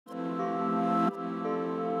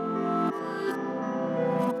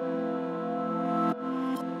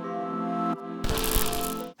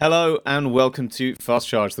Hello and welcome to Fast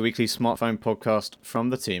Charge, the weekly smartphone podcast from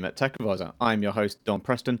the team at TechAdvisor. I'm your host, Don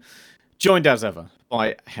Preston, joined as ever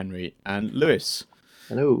by Henry and Lewis.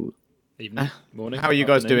 Hello. Evening, morning. How are you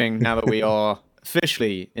guys doing now that we are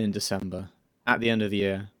officially in December, at the end of the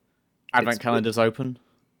year? Advent calendars open?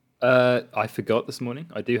 I forgot this morning.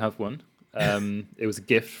 I do have one. It was a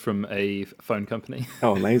gift from a phone company.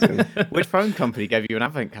 Oh, amazing. Which phone company gave you an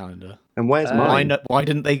Advent calendar? And where's mine? Why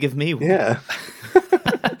didn't they give me one? Yeah.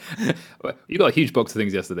 You got a huge box of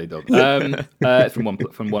things yesterday, Dom. From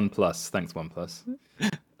OnePlus. Thanks, OnePlus.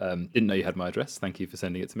 Didn't know you had my address. Thank you for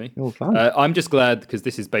sending it to me. Oh, fun. I'm just glad because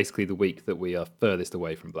this is basically the week that we are furthest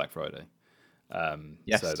away from Black Friday.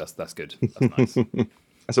 Yes. So that's good. That's nice.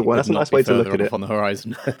 That's a nice way to look at it. On the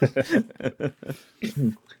horizon.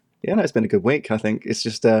 Yeah, no, it's been a good week, I think. It's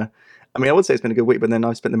just, I would say it's been a good week, but then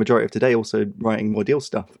I've spent the majority of today also writing more deal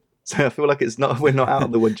stuff. So I feel like we're not out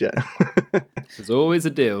of the woods yet. There's always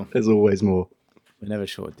a deal. There's always more. We're never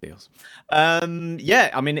short of deals.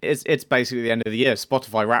 It's basically the end of the year.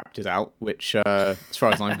 Spotify Wrapped is out, which, as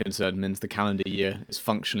far as I'm concerned, means the calendar year is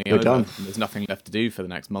functionally over. Done. And there's nothing left to do for the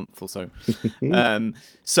next month or so.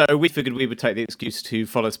 So we figured we would take the excuse to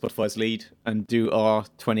follow Spotify's lead and do our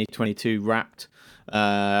 2022 Wrapped.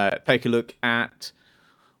 Take a look at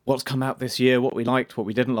what's come out this year, what we liked, what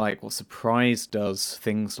we didn't like, what surprised us,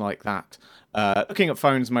 things like that. Looking at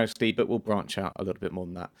phones mostly, but we'll branch out a little bit more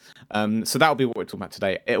than that. So that'll be what we're talking about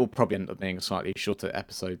today. It will probably end up being a slightly shorter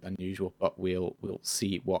episode than usual, but we'll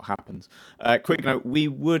see what happens. Quick note, we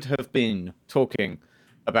would have been talking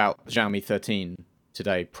about the Xiaomi 13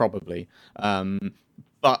 today, probably,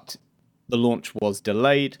 but the launch was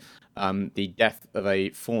delayed. The death of a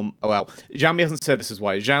form. Oh, well, Xiaomi hasn't said this is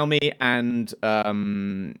why. Xiaomi and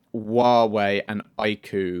Huawei and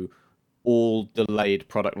iQOO all delayed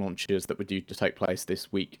product launches that were due to take place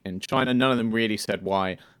this week in China. None of them really said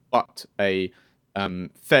why, but a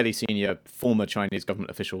fairly senior former Chinese government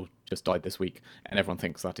official just died this week, and everyone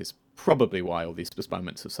thinks that is probably why all these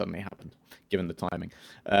postponements have suddenly happened, given the timing.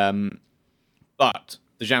 But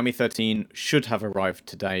the Xiaomi 13 should have arrived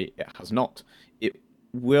today. It has not. It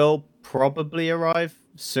will probably arrive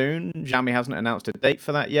soon. Xiaomi hasn't announced a date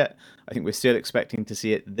for that yet. I think we're still expecting to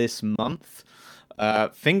see it this month.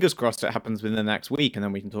 Fingers crossed it happens within the next week, and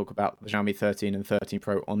then we can talk about the Xiaomi 13 and 13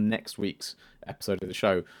 Pro on next week's episode of the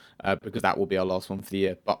show, because that will be our last one for the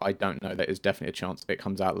year. But I don't know. There is definitely a chance it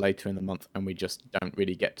comes out later in the month, and we just don't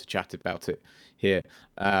really get to chat about it here.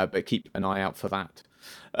 But keep an eye out for that.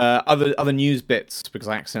 Other news bits, because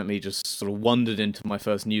I accidentally just sort of wandered into my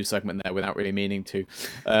first news segment there without really meaning to.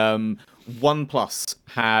 OnePlus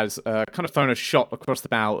has kind of thrown a shot across the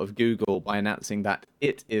bow of Google by announcing that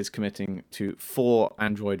it is committing to 4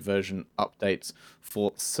 Android version updates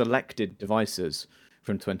for selected devices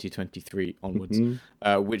from 2023 onwards,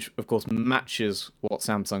 which of course matches what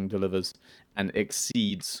Samsung delivers and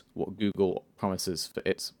exceeds what Google promises for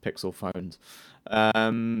its Pixel phones.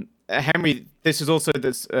 Henry, this is also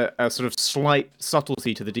a sort of slight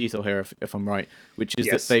subtlety to the detail here, if I'm right, which is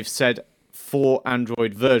that they've said 4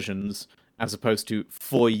 Android versions as opposed to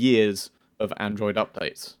 4 years of Android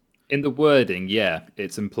updates. In the wording, yeah,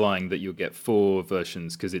 it's implying that you'll get 4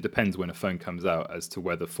 versions because it depends when a phone comes out as to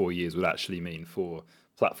whether 4 years would actually mean 4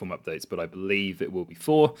 platform updates, but I believe it will be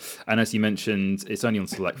 4. And as you mentioned, it's only on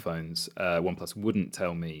select phones. OnePlus wouldn't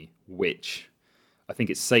tell me which. I think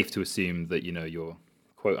it's safe to assume that, your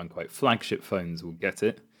quote-unquote flagship phones will get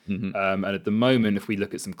it. And at the moment, if we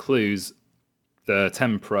look at some clues, the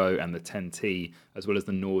 10 Pro and the 10T, as well as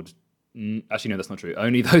the Nord... Actually, no, that's not true.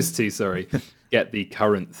 Only those two, sorry, get the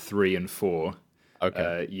current 3 and 4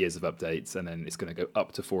 years of updates, and then it's going to go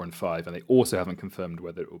up to 4 and 5. And they also haven't confirmed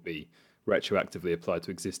whether it will be retroactively applied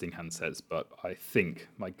to existing handsets, but I think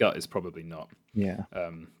my gut is probably not. Yeah.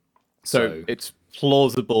 So it's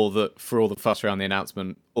plausible that for all the fuss around the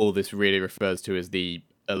announcement, all this really refers to is the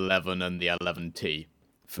 11 and the 11T.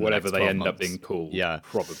 Whatever they end months. Up being called. Yeah.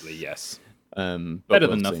 Probably, yes. Better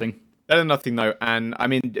than nothing. Better than nothing, though. And I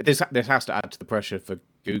mean, this has to add to the pressure for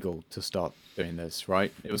Google to start doing this,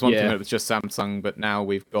 right? It was one thing that it was just Samsung, but now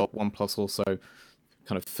we've got OnePlus also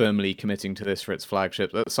kind of firmly committing to this for its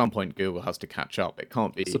flagships. At some point, Google has to catch up. It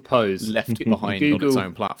can't be left behind on its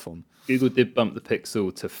own platform. Google did bump the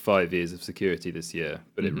Pixel to 5 years of security this year,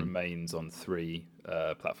 but it remains on 3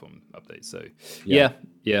 platform updates. So yeah,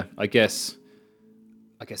 I guess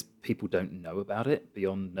people don't know about it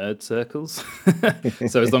beyond nerd circles.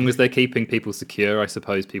 So as long as they're keeping people secure, I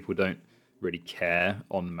suppose people don't really care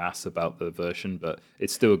en masse about the version, but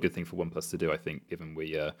it's still a good thing for OnePlus to do, I think, given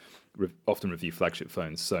we often review flagship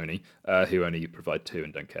phones, Sony, who only provide 2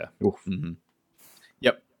 and don't care.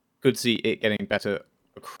 Yep. Good to see it getting better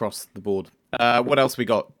across the board. What else we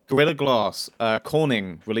got? Gorilla Glass.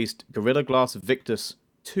 Corning released Gorilla Glass Victus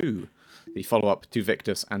 2, the follow-up to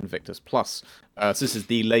Victus and Victus Plus. So this is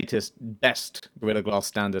the latest, best Gorilla Glass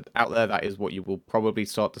standard out there. That is what you will probably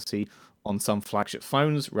start to see on some flagship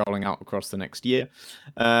phones rolling out across the next year.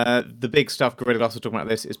 The big stuff Gorilla Glass are talking about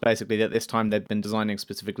this is basically that this time they've been designing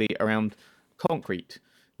specifically around concrete,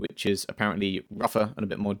 which is apparently rougher and a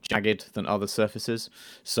bit more jagged than other surfaces.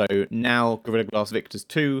 So now Gorilla Glass Victus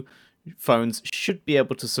 2 phones should be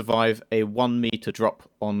able to survive a 1 meter drop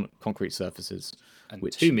on concrete surfaces. And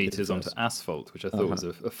which 2 meters onto asphalt, which I thought was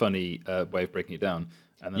a funny way of breaking it down.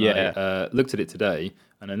 And then I looked at it today,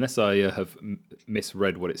 and unless I have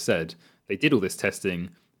misread what it said, they did all this testing,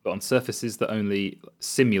 but on surfaces that only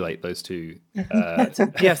simulate those two.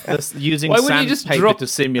 Yes, using sandpaper to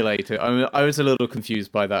simulate it. I was a little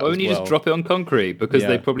confused by that. Why wouldn't you just drop it on concrete? Because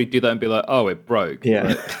they probably do that and be like, oh, it broke.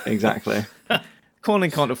 Yeah, exactly.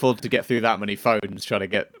 Corning can't afford to get through that many phones trying to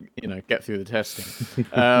get through the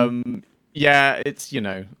testing. Yeah, it's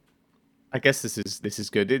I guess this is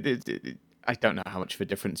good. I don't know how much of a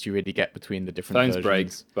difference you really get between the different phones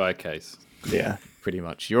versions. break by a case. Yeah, pretty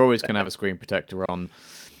much. You're always going to have a screen protector on.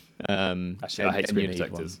 Actually, I hate screen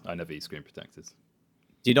protectors. I never use screen protectors.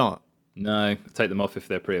 Do you not? No, take them off if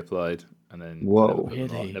they're pre-applied, and then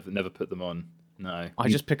never put them on. No, I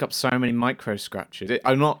just pick up so many micro scratches.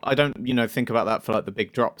 I don't think about that for like the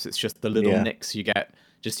big drops. It's just the little nicks you get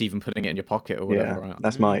just even putting it in your pocket or whatever. Yeah, right?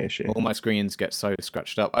 that's my issue. All my screens get so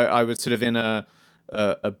scratched up. I was sort of in a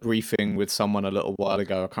briefing with someone a little while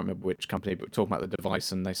ago. I can't remember which company, but talking about the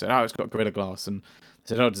device, and they said, "Oh, it's got Gorilla Glass," and I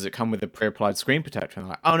said, "Oh, does it come with a pre-applied screen protector?" And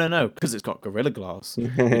they're like, "Oh, no, because it's got Gorilla Glass, you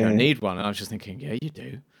don't need one." And I was just thinking, "Yeah, you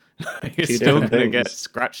do. You're still going to get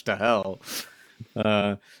scratched to hell."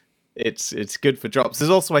 It's good for drops.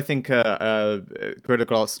 There's also, I think, Gorilla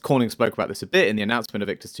Glass. Corning spoke about this a bit in the announcement of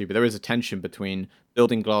Victus 2, but there is a tension between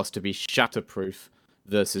building glass to be shatterproof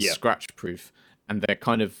versus scratch-proof, and they're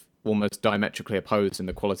kind of almost diametrically opposed in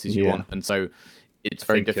the qualities you want, and so it's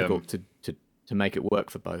very difficult to make it work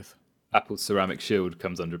for both. Apple's Ceramic Shield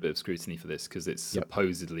comes under a bit of scrutiny for this because it's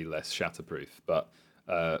supposedly less shatterproof, but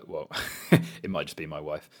it might just be my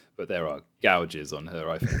wife, but there are gouges on her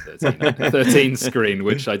iPhone 13 screen,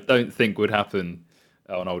 which I don't think would happen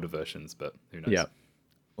on older versions, but who knows? Yeah,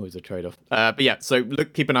 always a trade-off. But yeah, so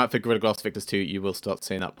keep an eye out for Gorilla Glass Victus 2. You will start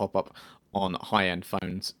seeing that pop up on high-end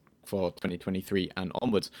phones for 2023 and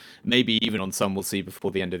onwards. Maybe even on some we'll see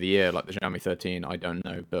before the end of the year, like the Xiaomi 13. I don't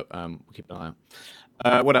know, but we'll keep an eye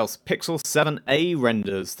out. What else? Pixel 7a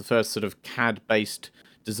renders, the first sort of CAD-based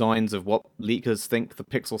designs of what leakers think the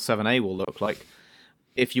Pixel 7a will look like.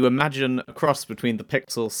 If you imagine a cross between the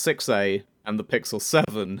Pixel 6a and the Pixel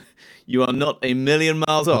 7, you are not a million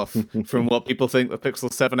miles off from what people think the Pixel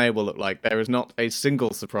 7a will look like. There is not a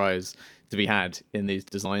single surprise to be had in these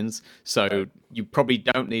designs, so you probably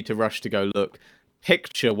don't need to rush to go look.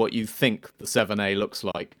 Picture what you think the 7a looks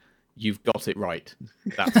like. You've got it right.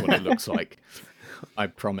 That's what it looks like. I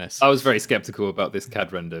promise. I was very skeptical about this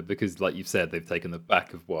CAD render because, like you've said, they've taken the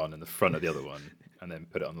back of one and the front of the other one and then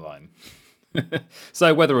put it online.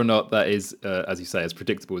 So whether or not that is, as you say, as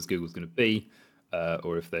predictable as Google's going to be,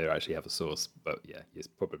 or if they actually have a source, but yeah, it's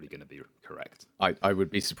probably going to be correct. I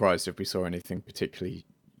would be surprised if we saw anything particularly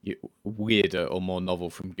weirder or more novel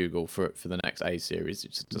from Google for the next A series.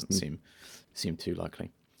 It just doesn't seem too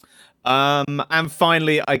likely. And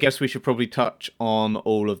finally, I guess we should probably touch on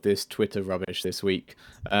all of this Twitter rubbish this week.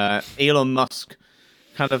 Elon Musk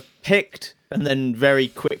kind of picked and then very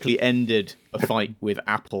quickly ended a fight with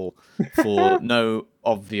Apple for no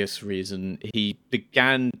obvious reason. He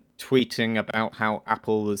began tweeting about how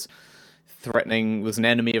Apple was an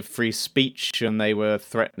enemy of free speech, and they were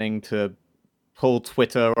threatening to pull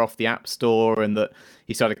Twitter off the App Store, and that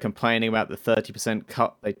he started complaining about the 30%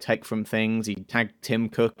 cut they take from things. He tagged Tim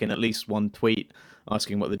Cook in at least one tweet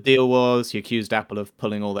asking what the deal was. He accused Apple of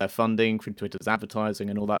pulling all their funding from Twitter's advertising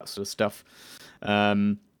and all that sort of stuff.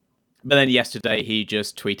 But then yesterday he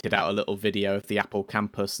just tweeted out a little video of the Apple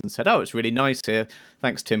campus and said, "Oh, it's really nice here.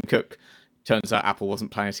 Thanks, Tim Cook." Turns out Apple wasn't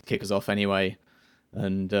planning to kick us off anyway.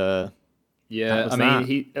 And yeah, I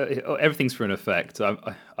mean, everything's for an effect.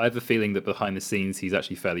 I have a feeling that behind the scenes he's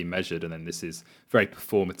actually fairly measured, and then this is very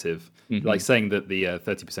performative. Like saying that the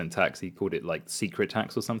 30% tax, he called it like secret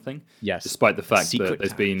tax or something. Yes. Despite the fact that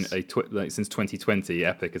there's been since 2020,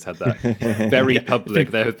 Epic has had that very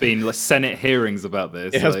public. There have been Senate hearings about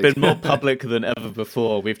this. It has been more public than ever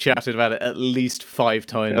before. We've chatted about it at least 5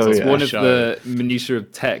 times. It's one of the minutiae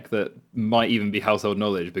of tech that might even be household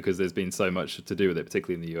knowledge because there's been so much to do with it,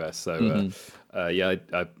 particularly in the US. So I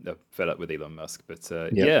fed up with Elon Musk, but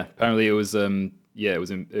apparently it was yeah, it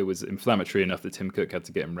was inflammatory enough that Tim Cook had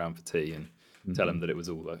to get him round for tea and tell him that it was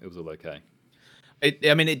all okay.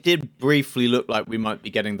 I mean, it did briefly look like we might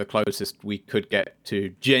be getting the closest we could get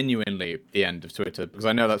to genuinely the end of Twitter, because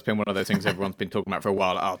I know that's been one of those things everyone's been talking about for a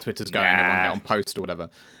while. Like, oh, Twitter's going, everyone get on post or whatever.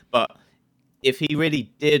 But if he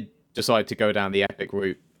really did decide to go down the epic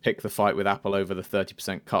route, pick the fight with Apple over the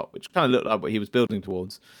 30% cut, which kind of looked like what he was building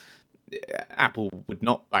towards, Apple would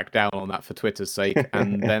not back down on that for Twitter's sake,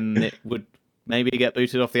 and then it would maybe get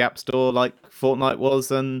booted off the App Store like Fortnite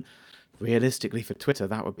was, and realistically for Twitter,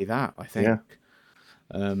 that would be that, I think. Yeah.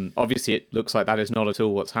 Obviously, it looks like that is not at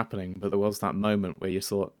all what's happening, but there was that moment where you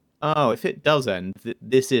thought, oh, if it does end,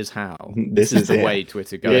 this is how. This is the way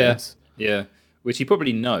Twitter goes. Yeah, which he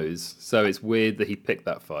probably knows, so it's weird that he picked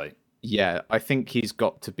that fight. Yeah, I think he's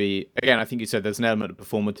got to be... Again, I think you said there's an element of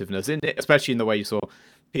performativeness in it, especially in the way you saw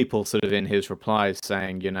people sort of in his replies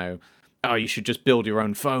saying, oh, you should just build your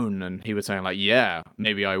own phone. And he was saying, like, yeah,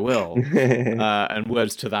 maybe I will. And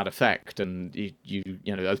words to that effect. And,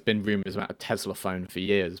 there's been rumors about a Tesla phone for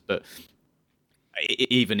years. But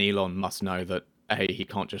even Elon must know that, A, he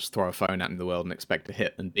can't just throw a phone out in the world and expect to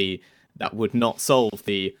hit. And B, that would not solve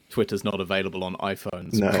the Twitter's not available on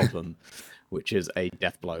iPhones problem, which is a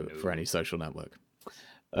death blow for any social network.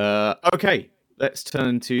 Okay, let's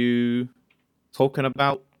turn to talking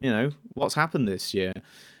about, what's happened this year.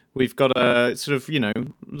 We've got a sort of,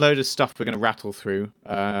 load of stuff we're going to rattle through,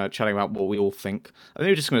 chatting about what we all think. I think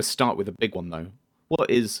we're just going to start with a big one, though. What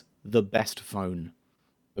is the best phone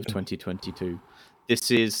of 2022?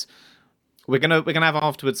 This is... We're gonna have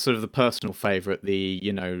afterwards sort of the personal favourite,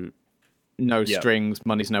 the, no strings,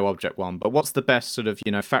 money's no object one. But what's the best sort of,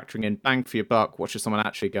 factoring in bang for your buck? What should someone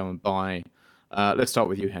actually go and buy? Let's start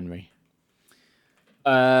with you, Henry.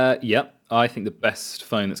 I think the best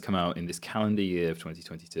phone that's come out in this calendar year of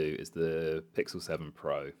 2022 is the Pixel 7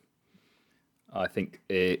 Pro. I think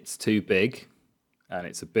it's too big and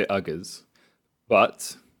it's a bit uggers,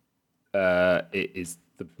 but it is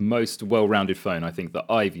the most well-rounded phone I think that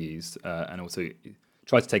I've used, and also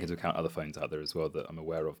try to take into account other phones out there as well that I'm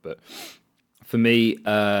aware of. But for me,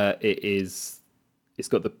 it's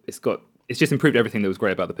just improved everything that was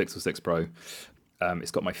great about the Pixel 6 Pro.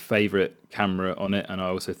 It's got my favorite camera on it, and I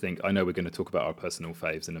also think, I know we're going to talk about our personal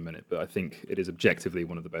faves in a minute, but I think it is objectively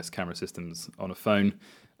one of the best camera systems on a phone,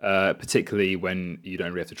 particularly when you don't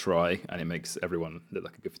really have to try, and it makes everyone look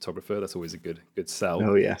like a good photographer. That's always a good sell.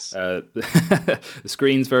 Oh, yes. The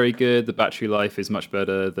screen's very good. The battery life is much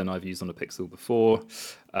better than I've used on a Pixel before.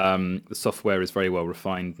 The software is very well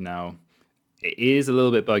refined now. It is a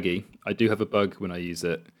little bit buggy. I do have a bug when I use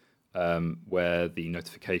it, where the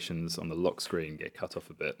notifications on the lock screen get cut off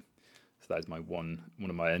a bit. So that is one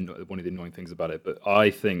of the annoying things about it. But I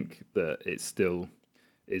think that it still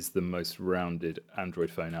is the most rounded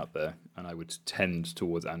Android phone out there, and I would tend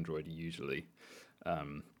towards Android usually.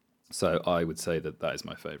 So I would say that is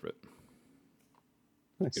my favorite.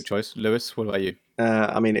 Nice. Good choice. Lewis, what about you?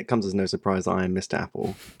 It comes as no surprise that I am Mr.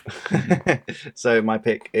 Apple. So my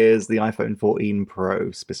pick is the iPhone 14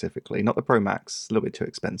 Pro specifically, not the Pro Max, a little bit too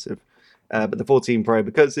expensive, but the 14 Pro,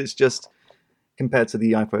 because it's just, compared to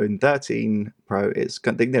the iPhone 13 Pro, it's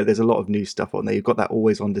there's a lot of new stuff on there. You've got that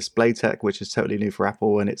always on display tech, which is totally new for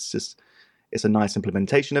Apple, and it's a nice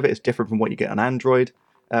implementation of it. It's different from what you get on Android.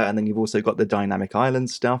 And then you've also got the dynamic island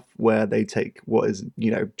stuff, where they take what is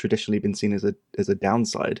traditionally been seen as a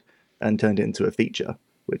downside and turned it into a feature,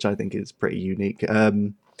 which I think is pretty unique.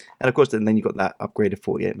 And of course, then you've got that upgraded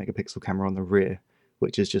 48 megapixel camera on the rear,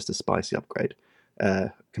 which is just a spicy upgrade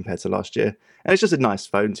compared to last year. And it's just a nice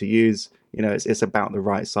phone to use. It's about the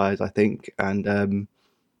right size, I think. And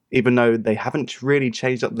even though they haven't really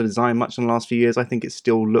changed up the design much in the last few years, I think it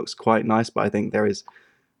still looks quite nice. But I think there's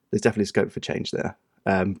definitely scope for change there.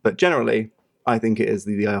 But generally, I think it is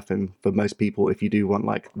the iPhone for most people if you do want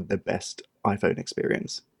like the best iPhone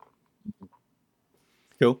experience.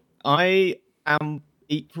 Cool. I am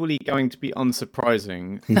equally going to be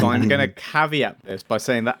unsurprising, so I'm going to caveat this by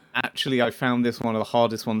saying that actually I found this one of the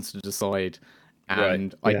hardest ones to decide,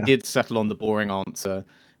 and I did settle on the boring answer,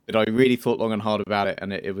 but I really thought long and hard about it,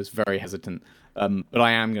 and it was very hesitant. But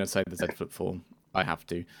I am going to say the Z Flip 4. I have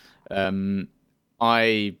to.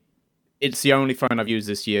 It's the only phone I've used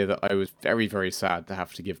this year that I was very, very sad to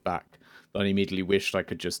have to give back. But I immediately wished I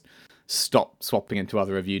could just stop swapping into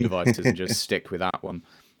other review devices and just stick with that one.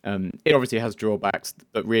 It obviously has drawbacks,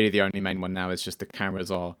 but really the only main one now is just the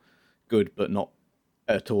cameras are good, but not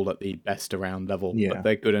at all at the best around level. Yeah. But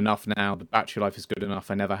they're good enough now. The battery life is good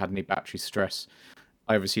enough. I never had any battery stress.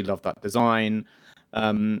 I obviously love that design.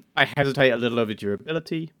 I hesitate a little over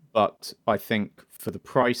durability, but I think for the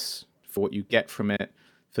price, for what you get from it,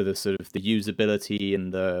 for the sort of the usability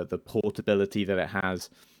and the portability that it has,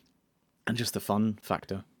 and just the fun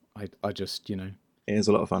factor. I just, It is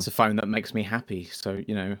a lot of fun. it's a phone that makes me happy. So,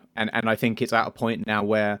 and I think it's at a point now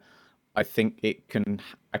where I think I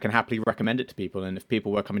can happily recommend it to people. And if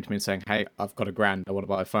people were coming to me and saying, "Hey, I've got $1,000, I want to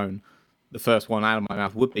buy a phone," the first one out of my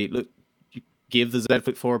mouth would be, "Look, you give the Z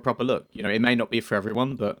Flip 4 a proper look." It may not be for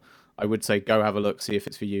everyone, but I would say go have a look, see if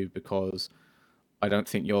it's for you, because I don't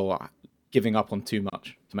think you're giving up on too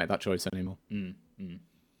much to make that choice anymore.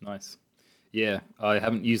 Nice. Yeah, I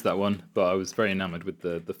haven't used that one, but I was very enamored with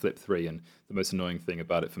the Flip 3, and the most annoying thing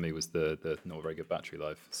about it for me was the not very good battery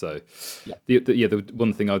life. So, the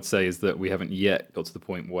one thing I'd say is that we haven't yet got to the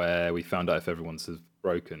point where we found out if everyone's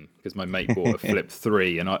broken, because my mate bought a Flip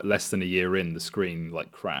 3, and less than a year in, the screen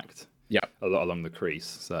cracked. Yeah, a lot along the crease.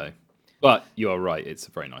 So, but you are right, it's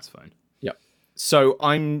a very nice phone. Yeah. So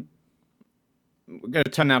we're going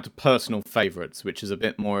to turn now to personal favorites, which is a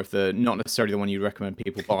bit more of the, not necessarily the one you recommend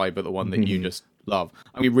people buy, but the one that you just love.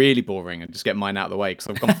 I mean, really boring, and just get mine out of the way, because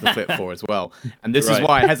I've gone for the Flip 4 as well. And this is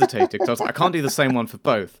why I hesitated, because I was like, I can't do the same one for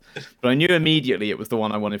both. But I knew immediately it was the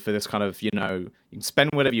one I wanted for this kind of, you can spend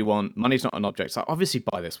whatever you want. Money's not an object. So I obviously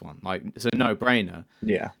buy this one. It's a no-brainer.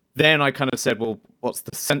 Yeah. Then I kind of said, well, what's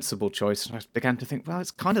the sensible choice? And I began to think, well,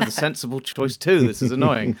 it's kind of the sensible choice too. This is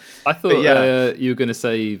annoying. I thought you were going to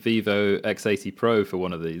say Vivo X80 Pro for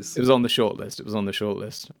one of these. It was on the shortlist.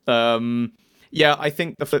 I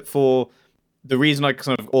think the Flip 4, the reason I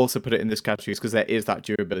kind of also put it in this category is because there is that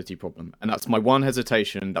durability problem. And that's my one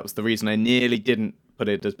hesitation. That was the reason I nearly didn't put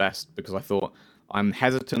it as best, because I thought I'm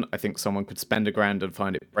hesitant. I think someone could spend $1,000 and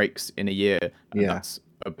find it breaks in a year. And that's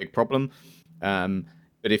a big problem.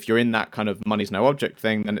 But if you're in that kind of money's no object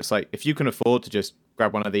thing, then it's like, if you can afford to just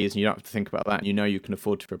grab one of these and you don't have to think about that, and you can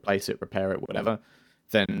afford to replace it, repair it, whatever,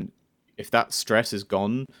 then if that stress is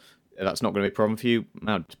gone, that's not going to be a problem for you.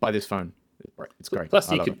 No, just buy this phone. It's great.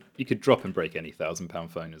 Plus, you could drop and break any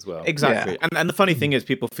 £1,000 phone as well. Exactly. Yeah. And the funny thing is,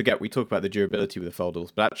 people forget, we talk about the durability with the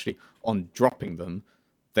foldables, but actually on dropping them,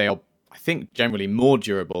 they are, I think, generally more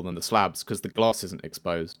durable than the slabs, because the glass isn't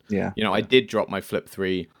exposed. Yeah. I did drop my Flip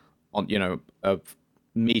 3 on,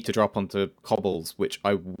 me to drop onto cobbles, which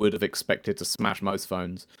I would have expected to smash most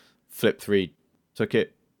phones. Flip 3 took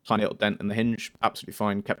it, tiny little dent in the hinge, absolutely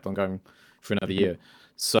fine, kept on going for another year.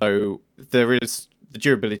 So the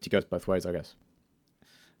durability goes both ways, I guess.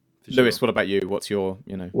 Lewis, what about you? What's your,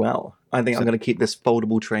 Well, I think I'm going to keep this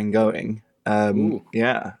foldable train going.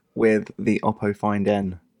 With the Oppo Find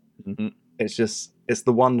N. Mm-hmm. It's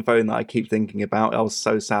the one phone that I keep thinking about. I was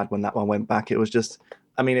so sad when that one went back. It was just,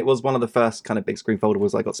 it was one of the first kind of big screen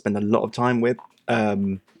foldables I got to spend a lot of time with.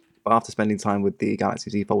 But after spending time with the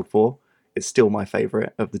Galaxy Z Fold 4, it's still my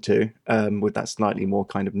favorite of the two, with that slightly more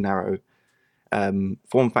kind of narrow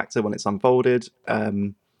form factor when it's unfolded.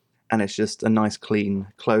 And it's just a nice clean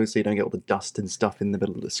close, so you don't get all the dust and stuff in the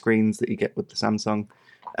middle of the screens that you get with the Samsung.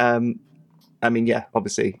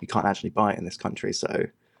 Obviously you can't actually buy it in this country, so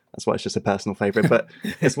that's why it's just a personal favorite, but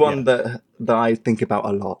it's one that I think about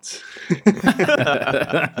a lot.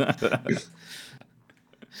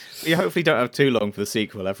 We hopefully don't have too long for the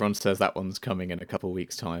sequel. Everyone says that one's coming in a couple of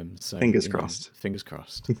weeks' time. So fingers crossed. Fingers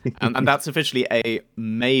crossed. and that's officially a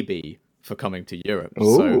maybe for coming to Europe.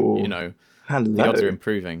 Ooh, so, the odds are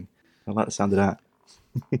improving. I like the sound of that.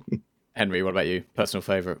 Henry, what about you? Personal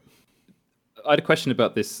favorite? I had a question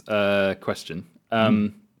about this question.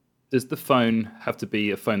 Does the phone have to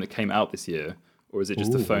be a phone that came out this year, or is it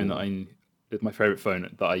just a phone that my favorite phone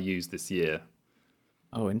that I used this year?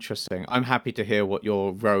 Oh, interesting. I'm happy to hear what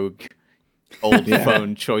your rogue old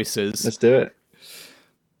phone choice is. Let's do it.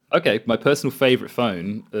 Okay, my personal favorite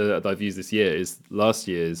phone that I've used this year is last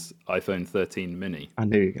year's iPhone 13 mini. I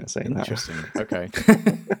knew you were going to say that. Interesting. Okay.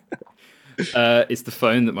 It's the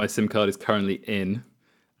phone that my SIM card is currently in,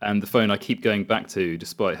 and the phone I keep going back to,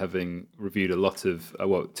 despite having reviewed a lot of,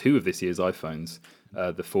 two of this year's iPhones,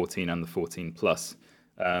 the 14 and the 14 Plus,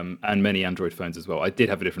 and many Android phones as well. I did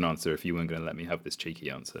have a different answer if you weren't going to let me have this cheeky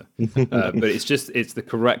answer. But it's the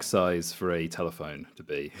correct size for a telephone to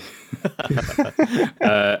be.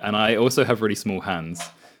 And I also have really small hands.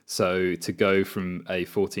 So to go from a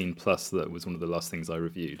 14 Plus, that was one of the last things I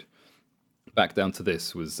reviewed, back down to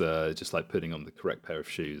this was just like putting on the correct pair of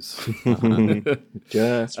shoes.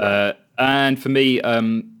 Just right. And for me, I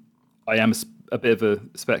am a bit of a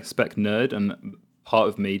spec nerd, and part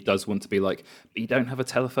of me does want to be like, but you don't have a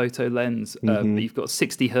telephoto lens, but you've got a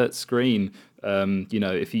 60 hertz screen.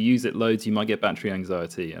 If you use it loads, you might get battery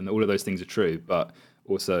anxiety, and all of those things are true. But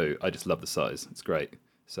also, I just love the size; it's great.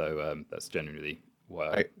 So that's genuinely why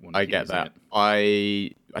I want to I keep get using that. it.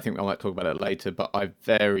 I I think I might talk about it later, but I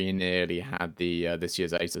very nearly had the this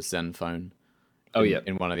year's Asus Zenfone. Oh yeah,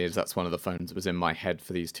 in one of these. That's one of the phones that was in my head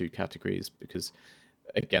for these two categories because,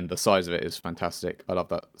 again, the size of it is fantastic. I love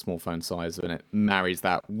that small phone size, and it marries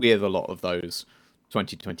that with a lot of those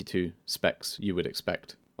 2022 specs you would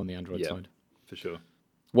expect on the Android side. For sure.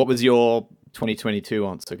 What was your 2022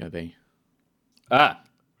 answer going to be?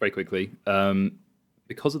 Very quickly.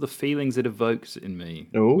 Because of the feelings it evokes in me,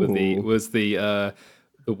 Ooh. was the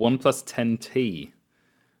OnePlus 10T.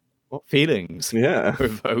 What feelings Yeah.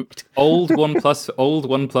 evoked? Old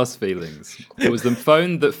OnePlus feelings. It was the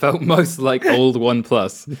phone that felt most like old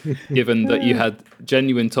OnePlus, given that you had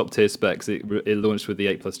genuine top tier specs. It launched with the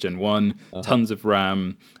 8 Plus Gen 1, tons of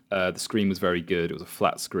RAM. The screen was very good. It was a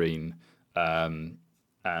flat screen. But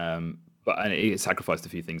it sacrificed a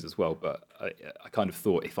few things as well. But I kind of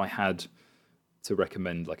thought if I had to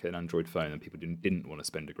recommend like an Android phone and people didn't want to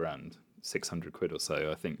spend £1,000, 600 quid or so,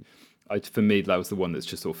 I think for me that was the one that's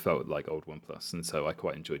just sort of felt like old OnePlus, and so I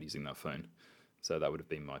quite enjoyed using that phone. So that would have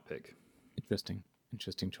been my pick.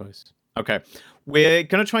 Interesting choice. Okay, we're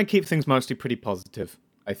gonna try and keep things mostly pretty positive,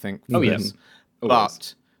 I think. Oh yes,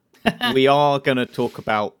 but we are gonna talk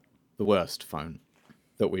about the worst phone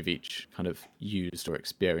that we've each kind of used or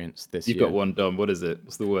experienced this year. You've got one, Dom. What is it?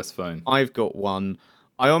 What's the worst phone? I've got one.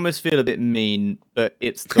 I almost feel a bit mean, but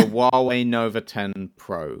it's the Huawei Nova 10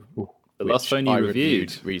 Pro. The last phone you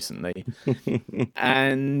reviewed recently.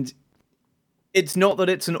 And it's not that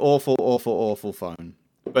it's an awful phone,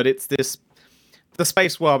 but it's the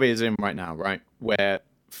space Huawei is in right now, right? Where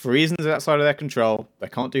for reasons outside of their control, they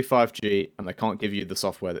can't do 5G and they can't give you the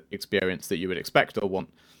software experience that you would expect or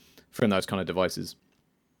want from those kind of devices.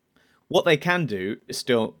 What they can do is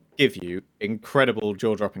still give you incredible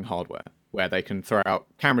jaw-dropping hardware, where they can throw out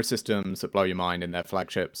camera systems that blow your mind in their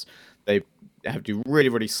flagships. They have do really,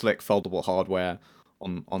 really slick foldable hardware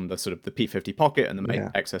on the sort of the P50 Pocket and the Mate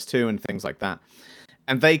XS2 and things like that.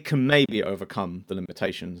 And they can maybe overcome the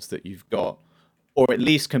limitations that you've got, or at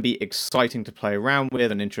least can be exciting to play around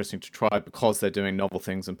with and interesting to try because they're doing novel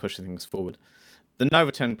things and pushing things forward. The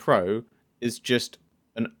Nova 10 Pro is just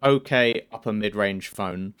an okay upper mid-range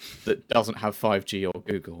phone that doesn't have 5G or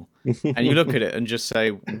Google. And you look at it and just say,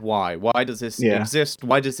 why? Why does this exist?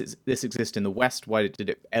 Why does this exist in the West? Why did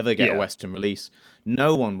it ever get a Western release?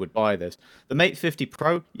 No one would buy this. The Mate 50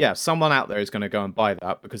 Pro, someone out there is going to go and buy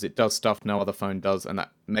that because it does stuff no other phone does, and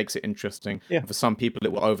that makes it interesting. Yeah. And for some people,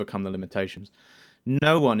 it will overcome the limitations.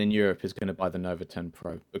 No one in Europe is going to buy the Nova 10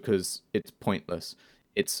 Pro because it's pointless.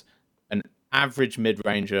 It's an average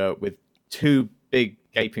mid-ranger with two big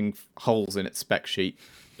gaping holes in its spec sheet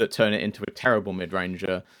that turn it into a terrible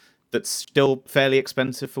mid-ranger that's still fairly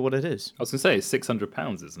expensive for what it is. I was going to say, it's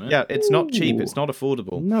 £600, isn't it? Yeah, it's not cheap. It's not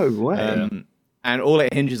affordable. No way. And all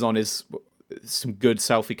it hinges on is some good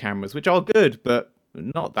selfie cameras, which are good, but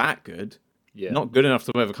not that good. Yeah. Not good enough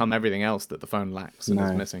to overcome everything else that the phone lacks and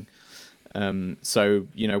is missing. So,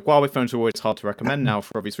 Huawei phones are always hard to recommend now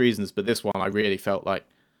for obvious reasons, but this one I really felt like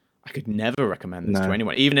I could never recommend this to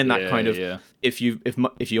anyone, even in that kind of if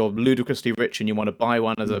you're ludicrously rich and you want to buy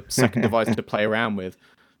one as a second device to play around with.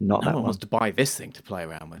 No one wants to buy this thing to play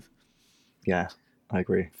around with. Yeah, I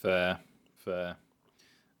agree. Fair.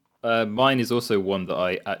 Mine is also one that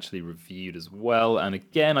I actually reviewed as well, and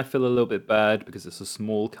again I feel a little bit bad because it's a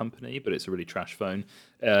small company, but it's a really trash phone.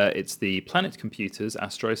 It's the Planet Computers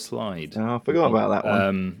Astro Slide. Oh, I forgot about that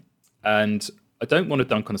one. And I don't want to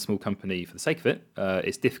dunk on a small company for the sake of it.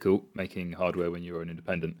 It's difficult making hardware when you're an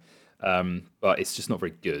independent, but it's just not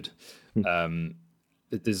very good.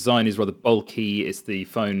 The design is rather bulky. It's the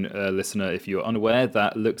phone, listener, if you're unaware,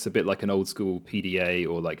 that looks a bit like an old school PDA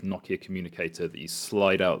or like Nokia communicator that you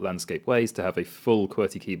slide out landscape ways to have a full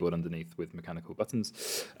QWERTY keyboard underneath with mechanical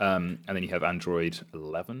buttons. And then you have Android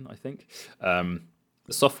 11, I think.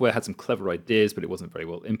 The software had some clever ideas, but it wasn't very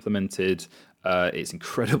well implemented. It's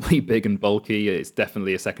incredibly big and bulky. It's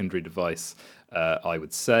definitely a secondary device, I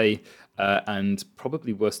would say. And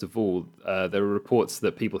probably worst of all, there are reports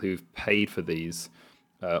that people who've paid for these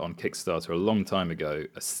on Kickstarter a long time ago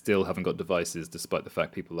still haven't got devices, despite the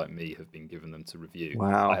fact people like me have been given them to review.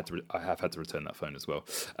 Wow. I have had to return that phone as well.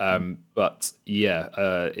 But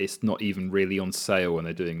it's not even really on sale when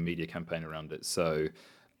they're doing a media campaign around it. So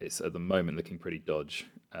it's at the moment looking pretty dodge,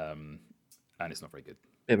 and it's not very good.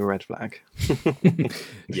 Bit of a red flag.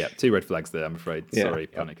 Yeah, 2 red flags there, I'm afraid. Yeah. Sorry,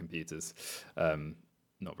 Planet Computers.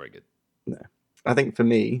 Not very good. No. I think for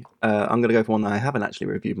me, I'm going to go for one that I haven't actually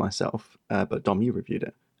reviewed myself, but Dom, you reviewed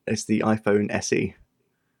it. It's the iPhone SE.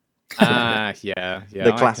 Yeah.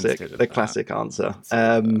 The classic answer.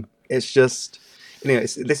 It's just,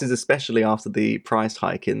 This is especially after the price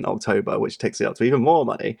hike in October, which takes it up to even more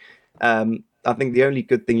money. I think the only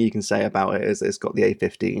good thing you can say about it is it's got the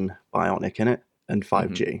A15 Bionic in it and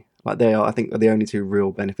 5G. Like they are, I think, are the only two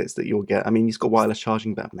real benefits that you'll get. I mean, it's got wireless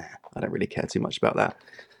charging, but meh, I don't really care too much about that.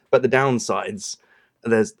 But the downsides,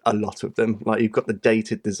 there's a lot of them. Like you've got the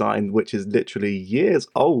dated design, which is literally years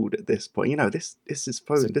old at this point. This is It's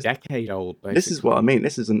phone. a decade old, basically. This is what I mean.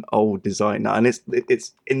 This is an old design now, and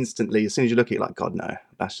it's instantly, as soon as you look at it, like, God, no,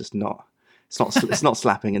 that's just not. It's not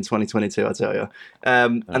slapping in 2022, I tell you.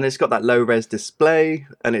 And it's got that low res display,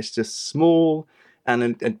 and it's just small.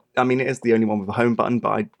 And I mean, it is the only one with a home button, but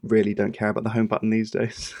I really don't care about the home button these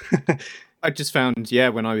days. I just found,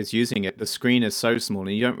 when I was using it, the screen is so small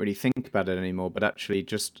and you don't really think about it anymore, but actually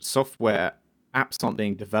just software apps aren't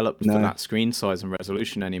being developed for that screen size and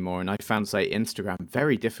resolution anymore. And I found, say, Instagram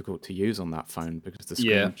very difficult to use on that phone because the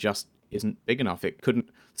screen just isn't big enough.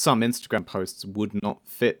 Some Instagram posts would not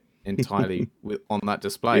fit entirely on that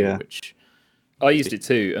display, which... I used it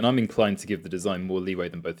too, and I'm inclined to give the design more leeway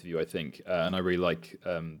than both of you, I think. And I really like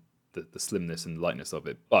the slimness and lightness of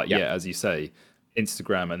it. But yeah, as you say,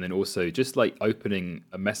 Instagram, and then also just like opening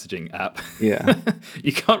a messaging app. Yeah,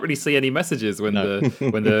 you can't really see any messages when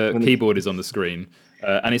the keyboard is on the screen.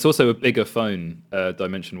 And it's also a bigger phone,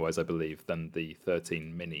 dimension-wise, I believe, than the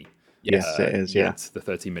 13 Mini. Yes, it is. Yeah, the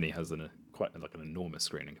 13 Mini has quite an enormous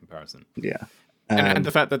screen in comparison. Yeah, and the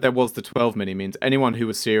fact that there was the 12 Mini means anyone who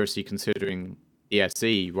was seriously considering the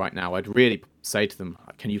SE right now, I'd really say to them,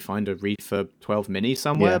 can you find a refurb 12 Mini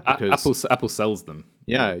somewhere? Yeah, because Apple sells them.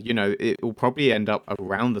 Yeah, it will probably end up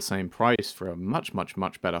around the same price for a much, much,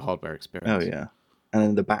 much better hardware experience. Oh, yeah. And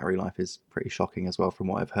then the battery life is pretty shocking as well from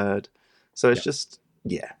what I've heard. So it's just,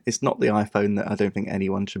 it's not the iPhone that I don't think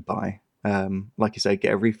anyone should buy. Like you say,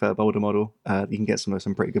 get a refurb older model. You can get some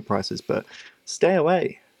pretty good prices, but stay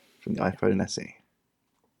away from the iPhone SE.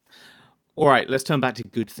 All right, let's turn back to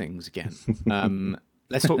good things again.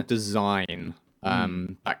 Let's talk design.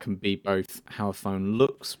 That can be both how a phone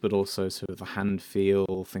looks, but also sort of the hand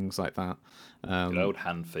feel, things like that. Good old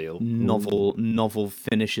hand feel. Novel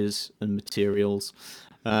finishes and materials.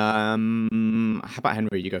 How about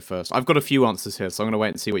Henry? You go first. I've got a few answers here, so I'm going to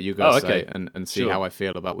wait and see what you guys say and see how I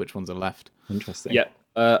feel about which ones are left. Interesting.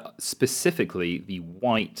 Yeah. Specifically, the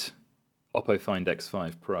white Oppo Find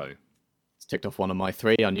X5 Pro. Ticked off one of my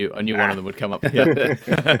three. I knew one of them would come up.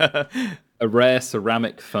 A rare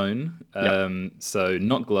ceramic phone, so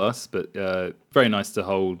not glass, but very nice to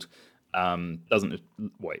hold. It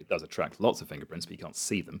does attract lots of fingerprints, but you can't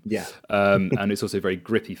see them. Yeah. And it's also a very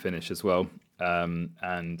grippy finish as well.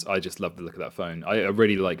 And I just love the look of that phone. I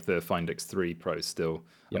really like the Find X3 Pro still.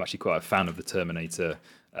 I'm actually quite a fan of the Terminator.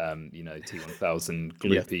 T1000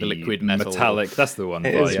 grippy, the liquid metallic. That's the one.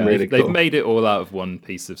 Really cool. They've made it all out of one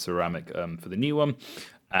piece of ceramic for the new one,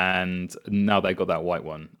 and now they've got that white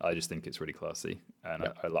one. I just think it's really classy, and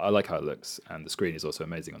I like how it looks. And the screen is also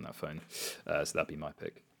amazing on that phone, so that'd be my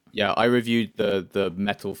pick. Yeah, I reviewed the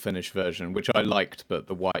metal finish version, which I liked, but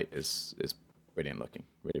the white is brilliant looking.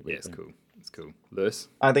 Really it's cool. It's cool. Lewis?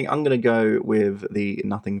 I think I'm going to go with the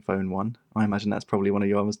Nothing Phone one. I imagine that's probably one of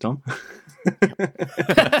yours, Dom.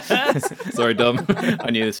 Sorry, Dom. I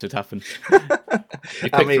knew this would happen. You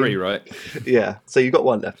picked three, right? Yeah, so you've got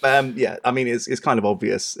one left. I mean, it's kind of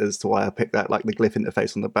obvious as to why I picked that. Like the glyph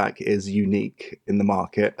interface on the back is unique in the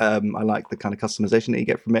market. I like the kind of customization that you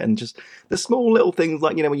get from it, and just the small little things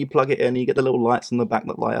like, when you plug it in, you get the little lights on the back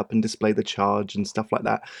that light up and display the charge and stuff like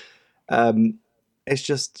that.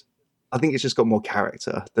 I think it's just got more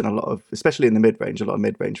character than a lot of, especially in the mid-range, a lot of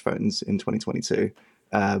mid-range phones in 2022.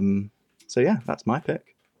 So yeah, that's my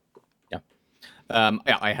pick. Yeah,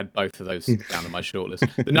 I had both of those down on my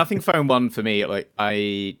shortlist. The Nothing Phone one for me, like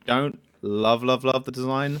I don't love the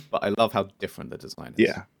design, but I love how different the design is.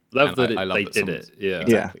 Yeah, love that they did it. Yeah,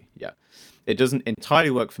 exactly. Yeah, it doesn't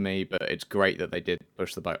entirely work for me, but it's great that they did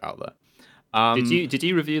push the boat out there. Did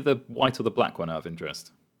you review the white or the black one out of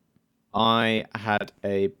interest? I had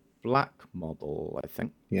a black model, I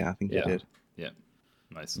think. Yeah, I think you did. Yeah,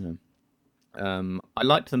 nice. Yeah. I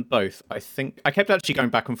liked them both. I think I kept actually going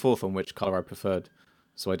back and forth on which color I preferred,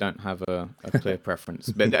 so I don't have a clear preference.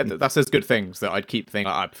 But that says good things, that I'd keep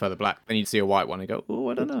thinking I prefer the black. Then you'd see a white one and go, oh,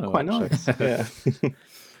 I don't know. Quite nice. Yeah.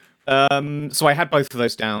 So I had both of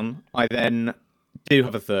those down. I then do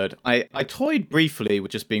have a third. I toyed briefly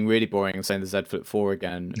with just being really boring and saying the Z Flip 4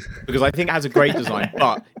 again, because I think it has a great design,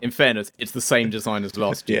 but in fairness, it's the same design as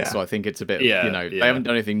last year, so I think it's a bit, they haven't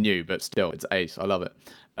done anything new, but still, it's ace. I love it.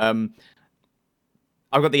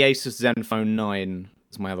 I've got the Asus Zenfone 9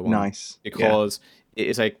 as my other one. Nice. Because it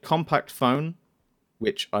is a compact phone,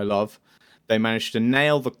 which I love, They managed to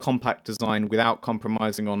nail the compact design without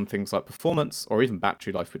compromising on things like performance or even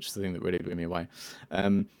battery life, which is the thing that really blew me away.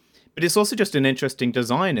 But it's also just an interesting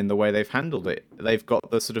design in the way they've handled it. They've got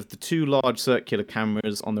the sort of the two large circular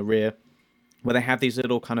cameras on the rear, where they have these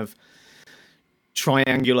little kind of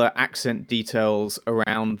triangular accent details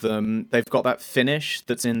around them. They've got that finish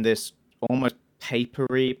that's in this almost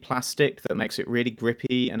papery plastic that makes it really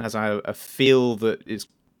grippy and has a feel that is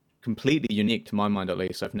completely unique to my mind, at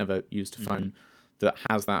least. I've never used a phone that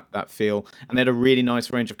has that feel, and they had a really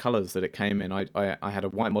nice range of colors that it came in. I had a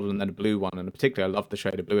white model and then a blue one, and particularly I loved the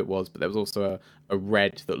shade of blue it was, but there was also a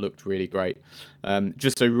red that looked really great.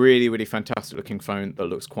 Just a really, really fantastic looking phone that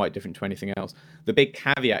looks quite different to anything else. The big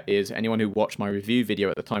caveat is, anyone who watched my review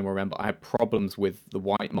video at the time will remember I had problems with the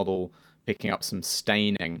white model picking up some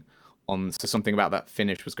staining on, so something about that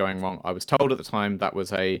finish was going wrong. I was told at the time that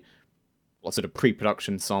was a sort of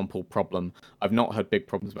pre-production sample problem. I've not heard big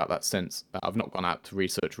problems about that since. I've not gone out to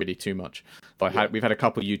research really too much. But we've had a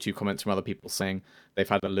couple of YouTube comments from other people saying they've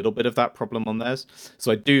had a little bit of that problem on theirs.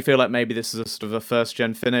 So I do feel like maybe this is a sort of a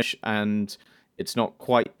first-gen finish, and it's not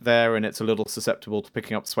quite there, and it's a little susceptible to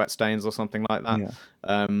picking up sweat stains or something like that.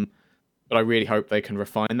 Yeah. But I really hope they can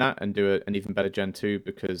refine that and do an even better Gen 2,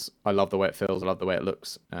 because I love the way it feels, I love the way it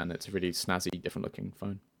looks, and it's a really snazzy, different-looking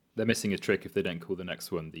phone. They're missing a trick if they don't call the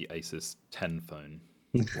next one the Asus 10 phone.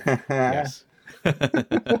 Yes.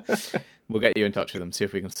 We'll get you in touch with them, see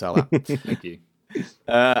if we can sell that. Thank you.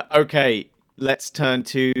 Okay, let's turn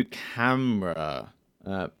to camera.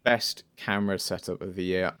 Best camera setup of the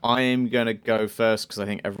year. I am going to go first because I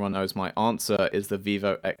think everyone knows my answer is the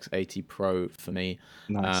Vivo X80 Pro for me.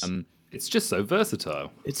 Nice. It's just so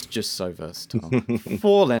versatile. It's just so versatile.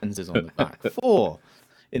 4 lenses on the back. 4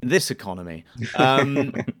 in this economy.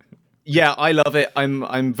 Yeah, I love it.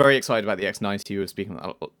 I'm very excited about the X90. We were speaking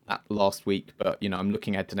about that last week, but I'm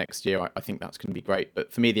looking ahead to next year. I think that's going to be great.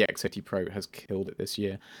 But for me, the X80 Pro has killed it this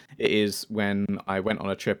year. It is when I went on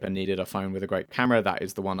a trip and needed a phone with a great camera. That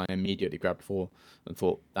is the one I immediately grabbed for and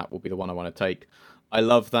thought that will be the one I want to take. I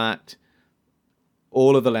love that.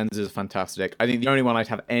 All of the lenses are fantastic. I think the only one I'd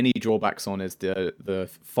have any drawbacks on is the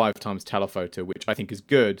 5x telephoto, which I think is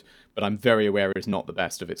good, but I'm very aware is not the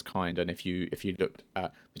best of its kind. And if you looked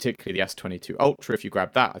at particularly the S22 Ultra, if you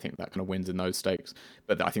grab that, I think that kind of wins in those stakes.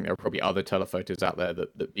 But I think there are probably other telephotos out there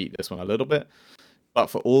that beat this one a little bit. But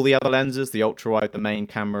for all the other lenses, the ultra wide, the main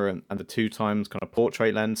camera, and the 2x kind of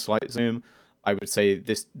portrait lens, slight zoom, I would say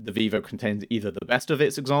the Vivo contains either the best of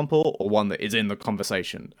its example or one that is in the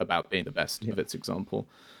conversation about being the best of its example.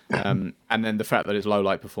 And then the fact that it's low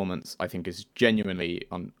light performance, I think, is genuinely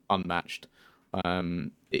unmatched.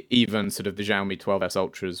 Even sort of the Xiaomi 12S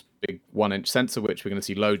Ultra's big 1-inch sensor, which we're going to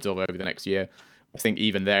see loads of over the next year, I think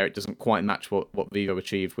even there it doesn't quite match what Vivo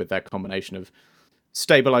achieved with their combination of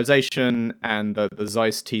stabilization and the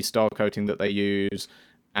Zeiss T-Star coating that they use,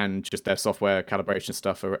 and just their software calibration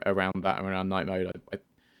stuff around that, around night mode.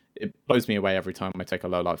 It blows me away every time I take a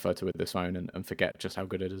low light photo with this phone and forget just how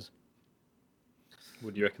good it is.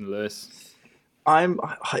 What do you reckon, Lewis?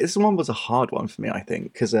 This one was a hard one for me, I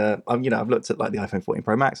think, because I've looked at like the iPhone 14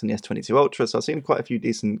 Pro Max and the S22 Ultra, so I've seen quite a few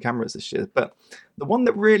decent cameras this year. But the one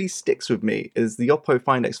that really sticks with me is the Oppo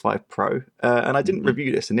Find X5 Pro, and I didn't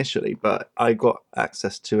review this initially, but I got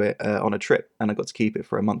access to it on a trip, and I got to keep it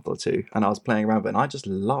for a month or two, and I was playing around with it, and I just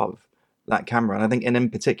love that camera, and I think in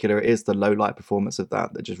particular it is the low light performance of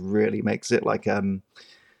that just really makes it. Like on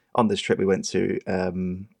this trip we went to.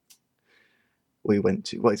 Well,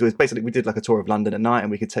 it was basically, we did like a tour of London at night, and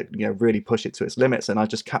we could really push it to its limits. And I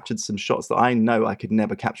just captured some shots that I know I could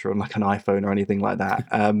never capture on like an iPhone or anything like that.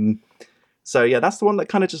 So yeah, that's the one that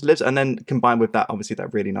kind of just lives. And then combined with that, obviously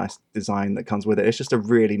that really nice design that comes with it. It's just a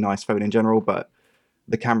really nice phone in general, but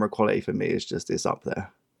the camera quality for me is up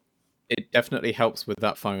there. It definitely helps with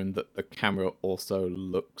that phone that the camera also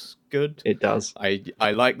looks good. It does.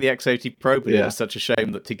 I like the X80 Pro, but it's such a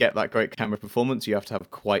shame that to get that great camera performance, you have to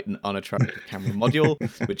have quite an unattractive camera module,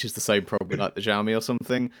 which is the same probably like the Xiaomi or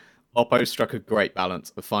something. Oppo struck a great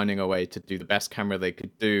balance of finding a way to do the best camera they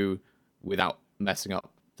could do without messing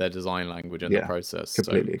up their design language in the process.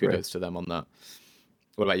 Completely so kudos to them on that.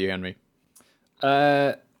 What about you, Henry?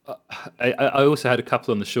 I also had a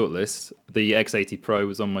couple on the shortlist. The X80 Pro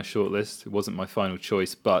was on my shortlist. It wasn't my final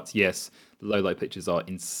choice, but yes, the low light pictures are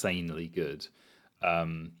insanely good.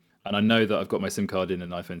 And I know that I've got my SIM card in an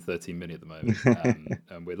iPhone 13 mini at the moment,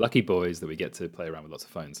 and we're lucky boys that we get to play around with lots of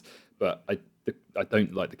phones. But I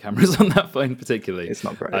don't like the cameras on that phone particularly. It's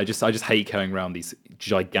not great. I just hate carrying around these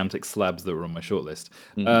gigantic slabs that were on my shortlist.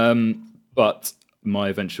 But my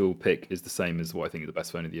eventual pick is the same as what I think is the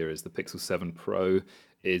best phone of the year is the Pixel 7 Pro.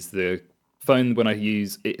 Is the phone when I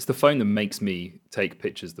use it's the phone that makes me take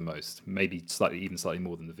pictures the most, maybe slightly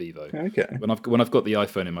more than the Vivo. Okay. When I've got the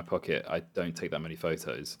iPhone in my pocket, I don't take that many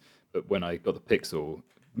photos. But when I got the Pixel,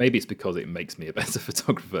 maybe it's because it makes me a better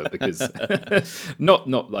photographer because not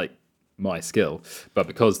like my skill, but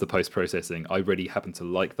because the post processing, I really happen to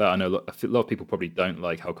like that. I know a lot of people probably don't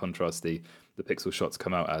like how contrasty the Pixel shots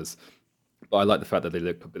come out as. But I like the fact that they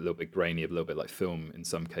look a little bit grainy, a little bit like film in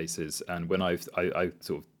some cases. And when I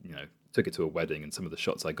sort of took it to a wedding, and some of the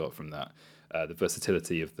shots I got from that, the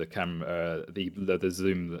versatility of the camera, the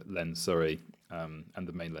zoom lens, and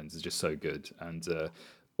the main lens is just so good. And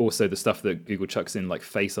also the stuff that Google chucks in, like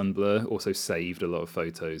face unblur, also saved a lot of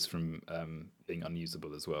photos from being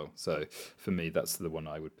unusable as well. So for me, that's the one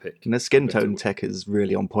I would pick. And the skin tone tech is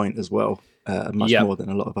really on point as well, much more than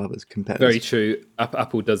a lot of others competitors. Very true.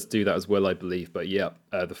 Apple does do that as well, I believe. But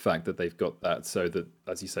the fact that they've got that, so that,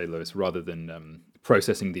 as you say, Lewis, rather than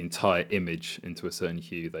processing the entire image into a certain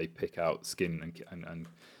hue, they pick out skin and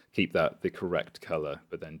keep that the correct color,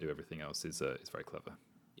 but then do everything else is very clever.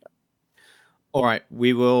 All right,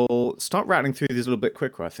 we will start rattling through these a little bit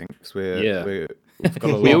quicker, I think, because we've got a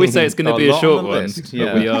lot. We always say it's going to be a short one, yeah.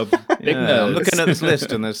 but we are big nerds. I'm looking at this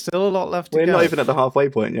list, and there's still a lot left to go. We're not even at the halfway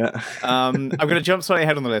point yet. I'm going to jump slightly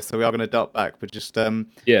ahead on the list, so we are going to dart back, but just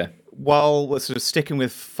while we're sort of sticking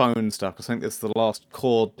with phone stuff, I think this is the last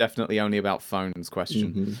core, definitely only about phones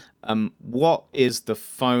question. Mm-hmm. What is the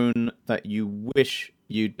phone that you wish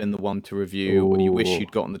you'd been the one to review, or you wish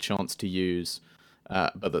you'd gotten the chance to use,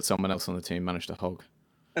 but that someone else on the team managed to hog?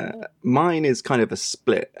 Mine is kind of a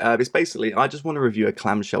split. It's basically, I just want to review a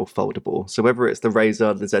clamshell foldable. So whether it's the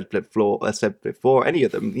Razer, the Z Flip 4, any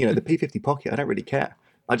of them, the P50 Pocket, I don't really care.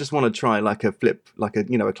 I just want to try like a flip, like a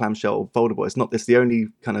clamshell foldable. It's the only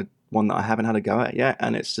kind of one that I haven't had a go at yet,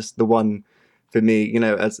 and it's just the one for me.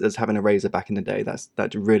 As having a Razer back in the day,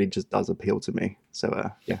 that really just does appeal to me. So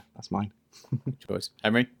that's mine. Choice.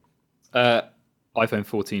 Emery? iPhone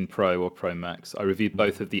 14 Pro or Pro Max. I reviewed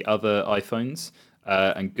both of the other iPhones.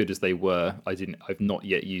 And good as they were, I've not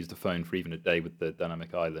yet used a phone for even a day with the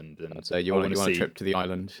dynamic island. And so you want a trip to the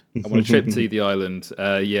island? I want a trip to the island.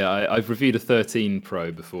 I've reviewed a 13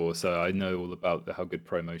 Pro before, so I know all about how good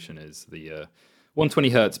ProMotion is. The 120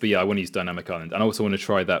 hertz, but I want to use dynamic island, and I also want to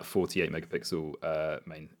try that 48 megapixel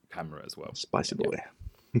main camera as well. Spicy boy.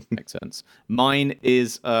 Makes sense. Mine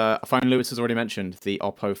is a phone Lewis has already mentioned, the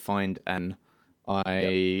Oppo Find N.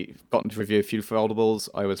 I've gotten to review a few foldables.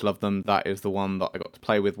 I always love them. That is the one that I got to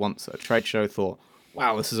play with once at a trade show. Thought,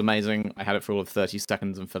 wow, this is amazing. I had it for all of 30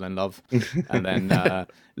 seconds and fell in love. And then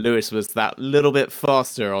Lewis was that little bit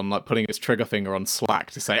faster on like putting his trigger finger on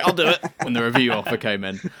Slack to say, I'll do it, when the review offer came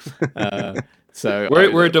in. So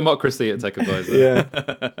we're a democracy at Tech Advisor.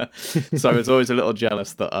 Yeah. So I was always a little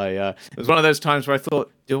jealous that it was one of those times where I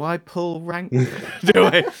thought, do I pull rank? Do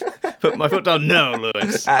I put my foot down? No,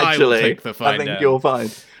 Lewis. Actually, I will take the Find I think N. you're fine.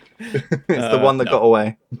 It's the one that got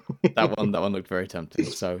away. That one looked very tempting.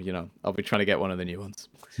 So, I'll be trying to get one of the new ones.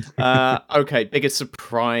 Okay, biggest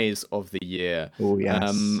surprise of the year. Oh,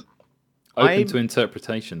 yes. Open to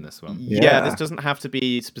interpretation, this one. Yeah, this doesn't have to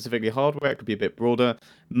be specifically hardware. It could be a bit broader.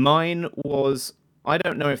 Mine was, I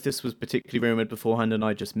don't know if this was particularly rumored beforehand and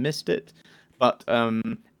I just missed it, but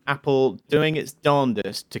Apple doing its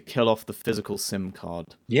darndest to kill off the physical SIM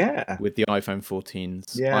card. Yeah. With the iPhone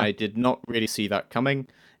 14s. Yeah. I did not really see that coming.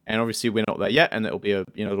 And obviously we're not there yet, and it'll be a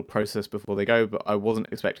little process before they go, but I wasn't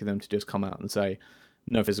expecting them to just come out and say,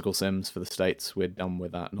 no physical SIMs for the States, we're done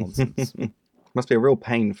with that nonsense. Must be a real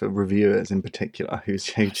pain for reviewers in particular who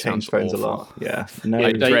change phones awful. a lot. Yeah, no,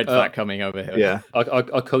 I dread that coming over here. Yeah,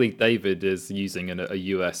 our colleague David is using a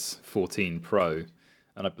US 14 Pro,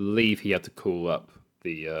 and I believe he had to call up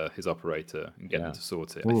his operator and get them to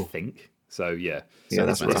sort it. Ooh. I think so. Yeah, Yeah,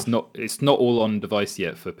 that's rough. it's not all on device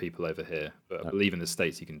yet for people over here, but I believe in the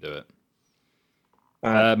States you can do it.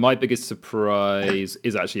 My biggest surprise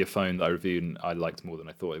is actually a phone that I reviewed and I liked more than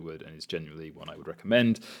I thought I would, and it's genuinely one I would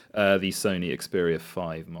recommend. The Sony Xperia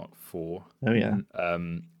 5 Mark IV. Oh yeah.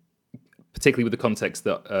 Particularly with the context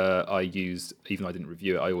that I used, even though I didn't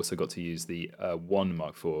review it, I also got to use the 1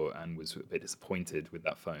 Mark IV and was a bit disappointed with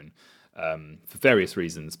that phone for various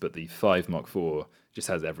reasons. But the 5 Mark IV just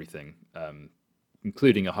has everything,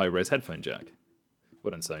 including a high-res headphone jack. Well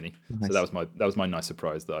done, Sony. Nice. So that was my nice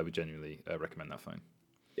surprise that I would genuinely recommend that phone.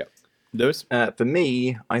 Yep. Lewis? For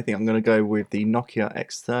me, I think I'm going to go with the Nokia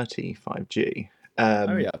X30 5G.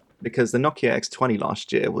 Because the Nokia X20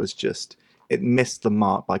 last year was just, it missed the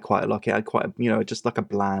mark by quite a lot. It had quite a, just like a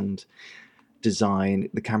bland design.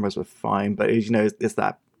 The cameras were fine, but it's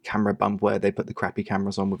that camera bump where they put the crappy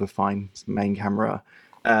cameras on with a fine main camera.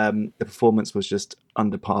 The performance was just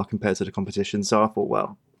under par compared to the competition. So I thought,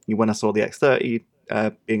 well, when I saw the X30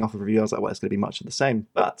 being offered review, I was like, well, it's going to be much of the same.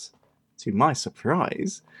 But to my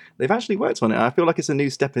surprise, they've actually worked on it. I feel like it's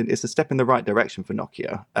a step in the right direction for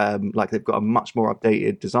Nokia. Like they've got a much more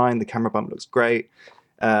updated design. The camera bump looks great.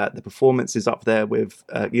 The performance is up there with,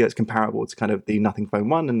 it's comparable to kind of the Nothing Phone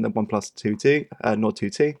 1 and the OnePlus 2T, Nord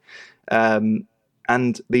 2T.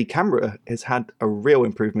 And the camera has had a real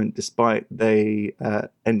improvement despite the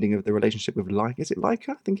ending of the relationship with Leica. Is it Leica?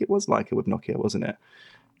 I think it was Leica with Nokia, wasn't it?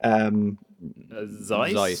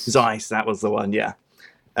 Zeiss? Zeiss, that was the one, yeah.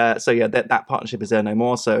 So yeah, that partnership is there no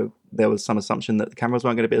more. So there was some assumption that the cameras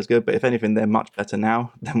weren't going to be as good, but if anything, they're much better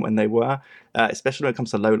now than when they were. Especially when it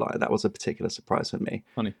comes to low light, that was a particular surprise for me.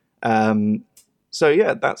 Funny. So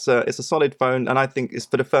yeah, it's a solid phone, and I think it's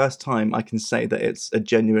for the first time I can say that it's a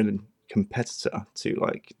genuine competitor to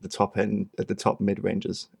like the top end, the top mid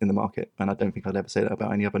ranges in the market, and I don't think I'd ever say that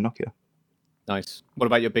about any other Nokia. Nice. What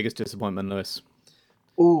about your biggest disappointment, Lewis?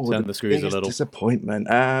 Oh, Turn the screws a little. Disappointment.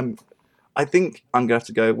 I think I'm gonna have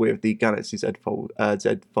to go with the Galaxy Z Fold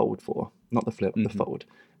 4, not the Flip, the Fold.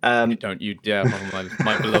 Don't you dare on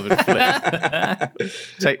my beloved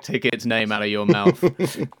Flip. Take its name out of your mouth.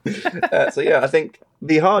 So yeah, I think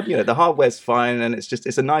the hardware's fine, and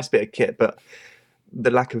it's a nice bit of kit, but the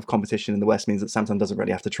lack of competition in the West means that Samsung doesn't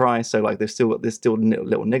really have to try. So like there's still little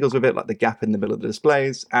niggles with it, like the gap in the middle of the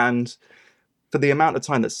displays, and for the amount of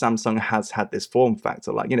time that Samsung has had this form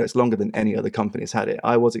factor, like, it's longer than any other company's had it.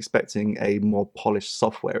 I was expecting a more polished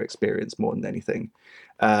software experience more than anything.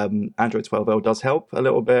 Android 12L does help a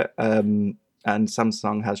little bit, and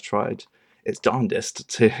Samsung has tried its darndest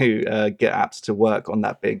to get apps to work on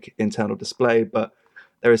that big internal display, but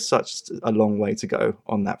there is such a long way to go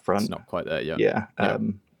on that front. It's not quite there yet. Yeah.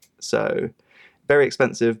 So very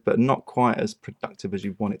expensive, but not quite as productive as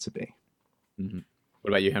you want it to be. Mm-hmm.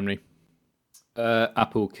 What about you, Henry?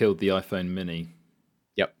 Apple killed the iPhone Mini.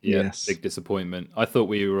 Yep. Yeah, Yes. big disappointment. I thought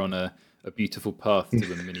we were on a beautiful path to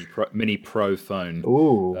the Mini Pro phone,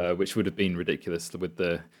 which would have been ridiculous with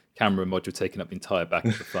the camera module taking up the entire back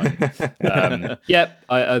of the phone.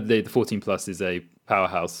 The 14 Plus is a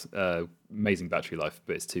powerhouse, amazing battery life,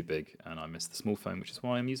 but it's too big, and I miss the small phone, which is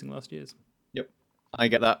why I'm using last year's. Yep, I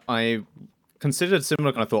get that. I considered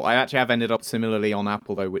similar kind of thought. I actually have ended up similarly on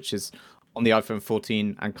Apple though, which is on the iPhone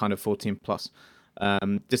 14 and kind of 14 Plus.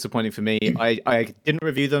 Disappointing for me. I didn't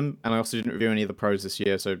review them, and I also didn't review any of the Pros this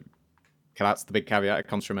year, so that's the big caveat. It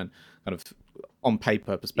comes from an kind of on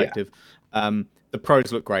paper perspective. Yeah. The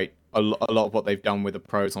Pros look great. A lot of what they've done with the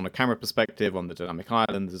Pros on a camera perspective, on the dynamic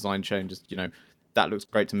island, the design changes, that looks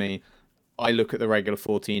great to me. I look at the regular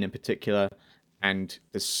 14 in particular, and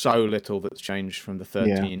there's so little that's changed from the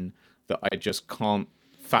 13 that I just can't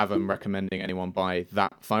fathom recommending anyone buy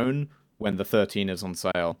that phone when the 13 is on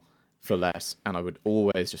sale for less. And I would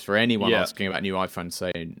always, just for anyone asking about a new iPhone,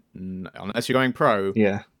 say, unless you're going Pro,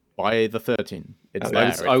 buy the 13.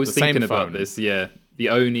 I was thinking about this. Yeah,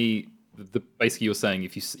 basically you're saying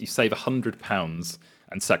if you save £100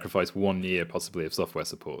 and sacrifice 1 year possibly of software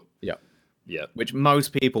support. Yeah, which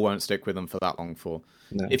most people won't stick with them for that long for.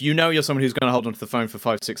 No. If you're someone who's going to hold onto the phone for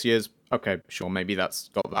 5-6 years, okay, sure, maybe that's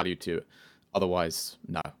got value to it. Otherwise,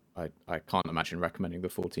 no, I can't imagine recommending the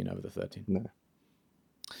 14 over the 13. No.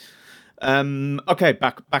 Okay,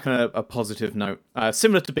 back on a positive note.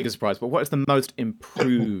 Similar to Bigger Surprise, but what is the most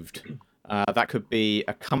improved? That could be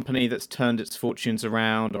a company that's turned its fortunes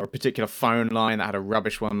around, or a particular phone line that had a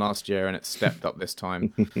rubbish one last year and it stepped up this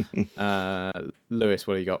time. Lewis,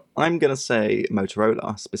 what do you got? I'm going to say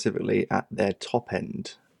Motorola, specifically at their top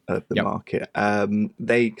end of the market.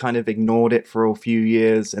 They kind of ignored it for a few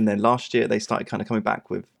years, and then last year they started kind of coming back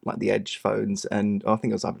with like the Edge phones, and I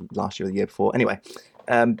think it was last year or the year before. Anyway,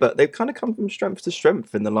 but they've kind of come from strength to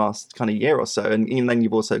strength in the last kind of year or so, and then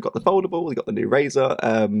you've also got the foldable, you've got the new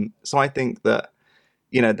Razr. So I think that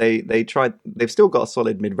they've still got a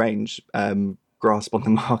solid mid-range grasp on the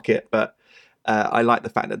market, but I like the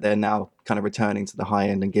fact that they're now kind of returning to the high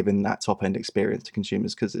end and giving that top end experience to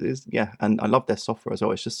consumers, because it is, and I love their software as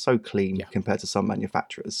well. It's just so clean compared to some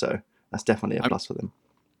manufacturers, so that's definitely a plus for them.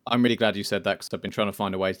 I'm really glad you said that, because I've been trying to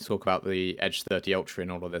find a way to talk about the Edge 30 Ultra in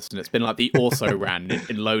all of this, and it's been like the also ran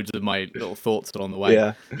in loads of my little thoughts along the way.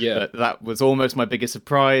 Yeah. But that was almost my biggest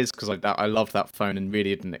surprise, because I loved that phone and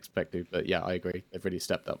really didn't expect to. But yeah, I agree. They've really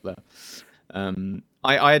stepped up there.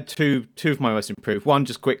 I had two of my most improved. One,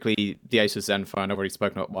 just quickly, the Asus Zenfone. I've already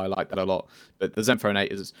spoken about why I like that a lot. But the Zenfone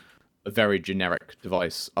 8 is a very generic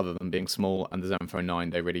device, other than being small. And the Zenfone 9,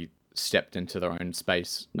 they really stepped into their own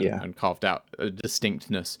space and carved out a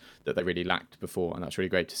distinctness that they really lacked before. And that's really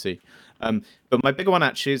great to see. But my bigger one,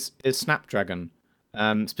 actually, is Snapdragon.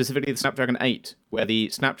 specifically the Snapdragon 8, where the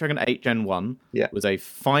Snapdragon 8 Gen 1 Yeah. was a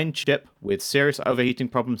fine chip with serious overheating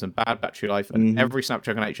problems and bad battery life, and every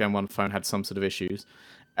Snapdragon 8 Gen 1 phone had some sort of issues.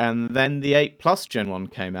 And then the 8 Plus Gen 1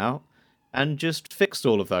 came out and just fixed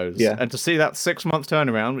all of those. Yeah. And to see that 6-month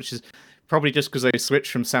turnaround, which is probably just because they switched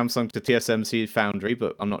from Samsung to TSMC Foundry,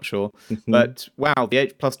 but I'm not sure. But wow, the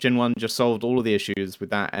 8 Plus Gen 1 just solved all of the issues with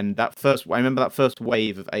that. And I remember that first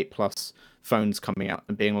wave of 8 Plus phones coming out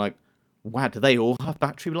and being like, wow, do they all have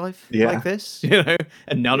battery life like this?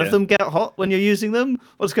 And none of them get hot when you're using them?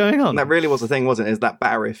 What's going on? And that really was the thing, wasn't it? Is that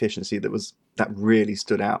battery efficiency that really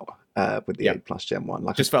stood out with the 8 Plus Gen 1.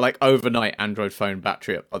 Like, just felt like overnight Android phone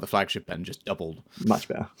battery at the flagship end just doubled. Much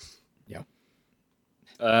better. Yeah.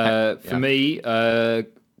 For me,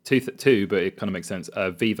 two, but it kind of makes sense.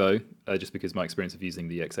 Vivo, just because my experience of using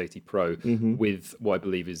the X80 Pro with what I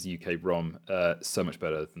believe is UK ROM, so much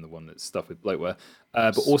better than the one that's stuffed with bloatware.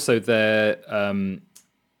 But also their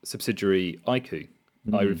subsidiary iQOO.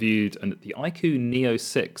 I reviewed the iQOO Neo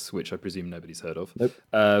 6, which I presume nobody's heard of. Nope.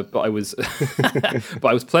 But I was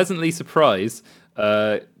pleasantly surprised.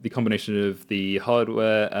 The combination of the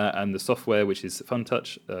hardware and the software, which is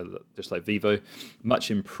FunTouch, just like Vivo, much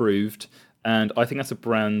improved. And I think that's a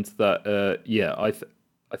brand that,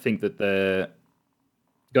 I think that they're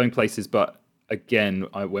going places. But again,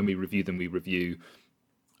 when we review them, we review,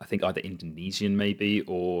 I think, either Indonesian maybe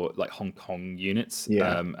or like Hong Kong units.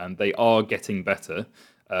 Yeah. And they are getting better.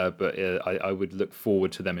 But I would look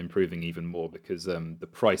forward to them improving even more because the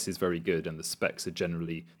price is very good and the specs are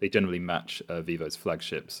generally match Vivo's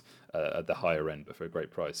flagships at the higher end, but for a great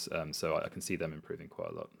price. So I can see them improving quite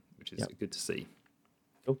a lot, which is good to see.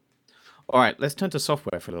 Cool. All right, let's turn to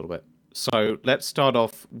software for a little bit. So let's start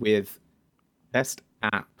off with best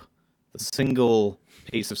app, the single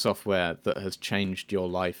piece of software that has changed your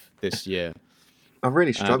life this year. I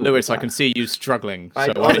really struggled. Lewis, I can see you struggling.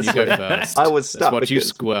 So why don't you go first? I was stuck. Let's watch you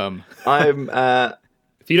squirm. I'm.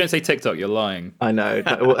 If you don't say TikTok, you're lying. I know.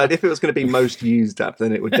 Well, if it was going to be most used app,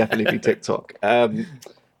 then it would definitely be TikTok.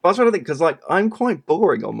 But I was trying to think because, like, I'm quite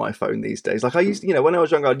boring on my phone these days. Like, I used, when I was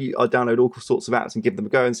younger, I'd download all sorts of apps and give them a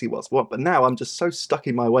go and see what's what. But now I'm just so stuck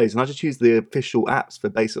in my ways, and I just use the official apps for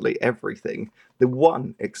basically everything. The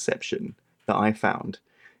one exception that I found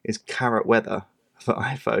is Carrot Weather for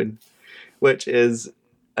iPhone, which is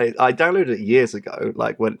I downloaded it years ago.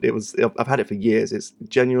 Like when it was, I've had it for years. It's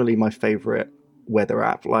genuinely my favorite weather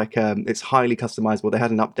app. Like it's highly customizable. They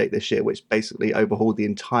had an update this year which basically overhauled the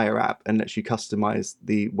entire app and lets you customize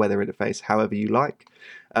the weather interface however you like.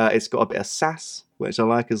 It's got a bit of sass, which I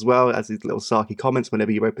like as well, as these little sarky comments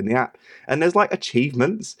whenever you open the app. And there's like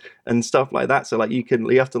achievements and stuff like that. So like you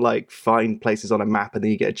have to like find places on a map and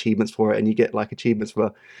then you get achievements for it, and you get like achievements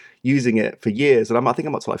for using it for years. And I think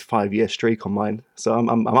I'm up to like 5-year streak on mine. So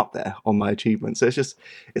I'm up there on my achievements. So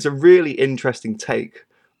it's a really interesting take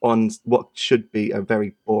on what should be a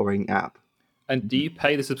very boring app. And do you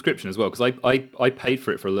pay the subscription as well? Because I paid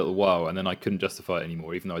for it for a little while and then I couldn't justify it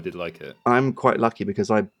anymore, even though I did like it. I'm quite lucky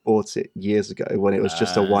because I bought it years ago when it was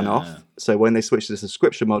just a one-off. So when they switched to the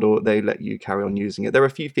subscription model, they let you carry on using it. There are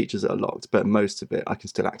a few features that are locked, but most of it I can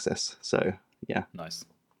still access. So yeah. Nice.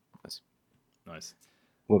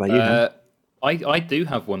 What about you? Dan? I do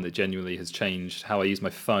have one that genuinely has changed how I use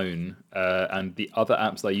my phone and the other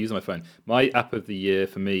apps that I use on my phone. My app of the year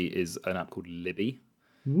for me is an app called Libby.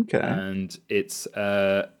 Okay. And it's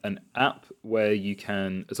an app where you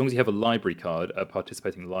can, as long as you have a library card, a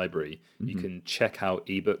participating library, you can check out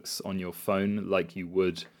ebooks on your phone like you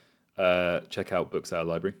would check out books at a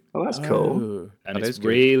library. Oh, that's cool. And it's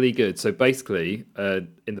really good. So basically,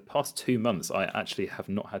 in the past 2 months, I actually have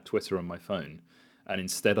not had Twitter on my phone. And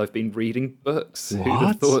instead, I've been reading books. What? Who'd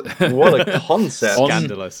have thought? What a concept.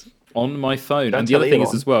 Scandalous. On my phone. Don't And the other tell thing is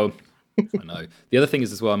Elon. as well, I know. The other thing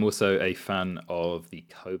is as well, I'm also a fan of the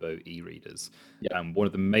Kobo e-readers. Yeah. And one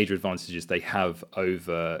of the major advantages they have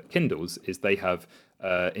over Kindles is they have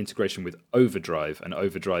integration with Overdrive. And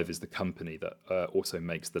Overdrive is the company that also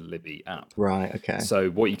makes the Libby app. Right, okay.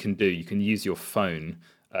 So what you can do, you can use your phone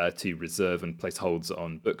to reserve and place holds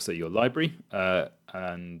on books at your library.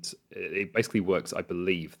 And it basically works, I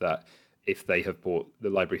believe, that if they have bought, the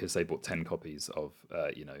library has, say, bought 10 copies of,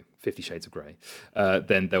 50 Shades of Grey,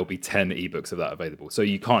 then there'll be 10 ebooks of that available. So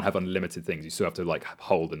you can't have unlimited things. You still have to like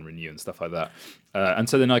hold and renew and stuff like that. And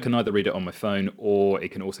so then I can either read it on my phone or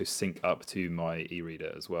it can also sync up to my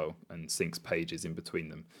e-reader as well and syncs pages in between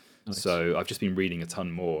them. Nice. So I've just been reading a ton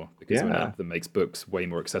more because of an app that makes books way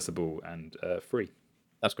more accessible and free.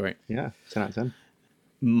 That's great. Yeah, 10 out of 10.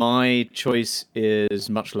 My choice is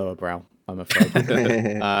much lower brow. I'm afraid.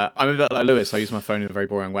 I'm a bit like Lewis. I use my phone in very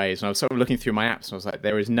boring ways, and I was sort of looking through my apps, and I was like,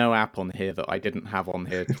 there is no app on here that I didn't have on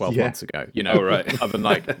here 12 Yeah. months ago. You know, right. other than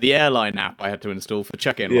like the airline app I had to install for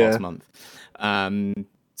check-in Yeah. last month.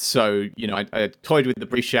 So, you know, I toyed with the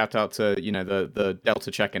brief shout out to, you know, the Delta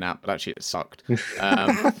check-in app, but actually it sucked.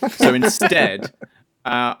 So instead,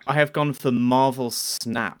 I have gone for Marvel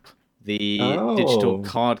Snap, the digital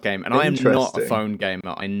card game. And I am not a Interesting. phone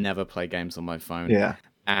gamer. I never play games on my phone. Yeah.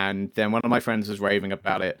 And then one of my friends was raving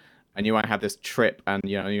about it. I knew I had this trip, and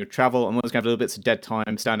you know, you travel and always have little bits of dead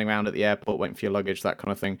time, standing around at the airport waiting for your luggage, that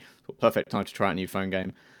kind of thing. Perfect time to try a new phone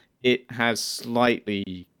game. It has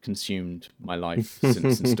slightly consumed my life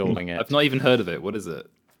since installing it. I've not even heard of it. What is it?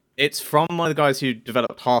 It's from one of the guys who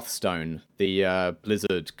developed Hearthstone, the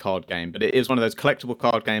Blizzard card game. But it is one of those collectible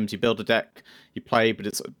card games. You build a deck, you play, but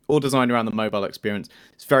it's all designed around the mobile experience.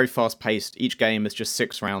 It's very fast paced. Each game is just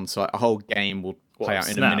 6 rounds, so a whole game will play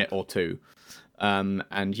out in a minute or two.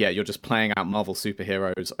 And yeah, you're just playing out Marvel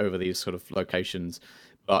superheroes over these sort of locations.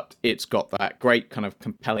 But it's got that great kind of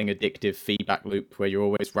compelling, addictive feedback loop where you're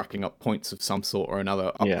always racking up points of some sort or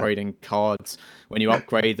another, upgrading cards. When you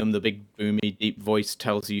upgrade them, the big, boomy, deep voice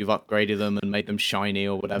tells you you've upgraded them and made them shiny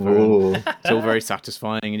or whatever. It's all very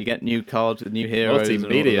satisfying, and you get new cards with new heroes.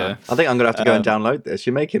 Multimedia. I think I'm going to have to go and download this.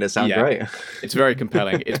 You're making it sound great. It's very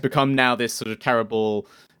compelling. It's become now this sort of terrible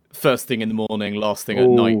first thing in the morning, last thing at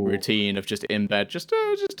night routine of just in bed, just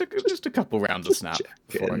a couple rounds of Snap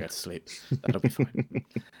before I go to sleep. That'll be fine.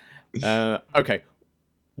 Okay.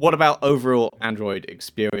 What about overall Android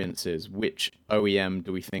experiences? Which OEM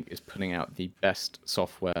do we think is putting out the best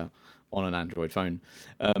software on an Android phone?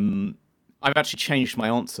 I've actually changed my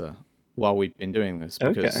answer while we've been doing this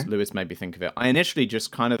because Lewis made me think of it. I initially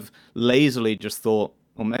just kind of lazily just thought,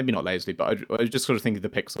 or maybe not lazily, but I was just sort of thinking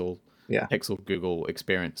of the Pixel Google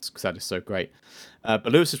experience because that is so great. But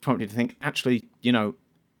Lewis has prompted me to think, actually, you know,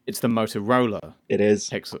 it's the Motorola. It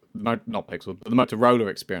is. Not Pixel, but the Motorola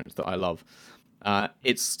experience that I love.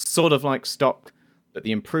 It's sort of like stock, but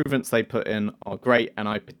the improvements they put in are great, and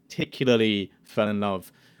I particularly fell in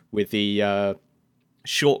love with the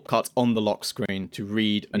shortcuts on the lock screen to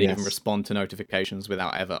read and even respond to notifications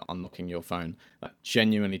without ever unlocking your phone. That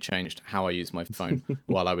genuinely changed how I use my phone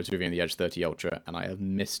while I was reviewing the Edge 30 Ultra, and I have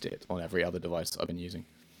missed it on every other device I've been using.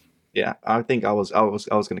 Yeah, I think I was going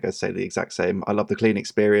to go say the exact same. I love the clean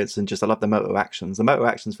experience, and I love the Moto actions. The Moto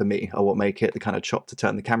actions for me are what make it the kind of chop to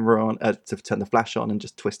turn the camera on, to turn the flash on, and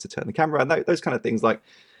just twist to turn the camera. And those kind of things, like,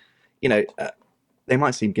 you know, they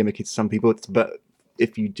might seem gimmicky to some people, but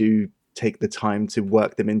if you do take the time to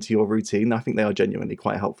work them into your routine, I think they are genuinely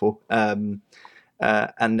quite helpful. And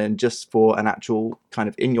then just for an actual kind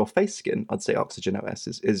of in-your-face skin, I'd say Oxygen OS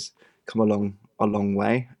is come along a long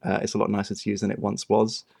way. It's a lot nicer to use than it once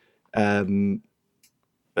was.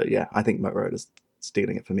 But yeah, I think Motorola's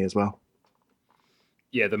stealing it for me as well.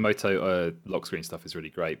 Yeah, the Moto lock screen stuff is really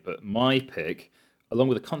great. But my pick, along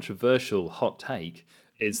with a controversial hot take,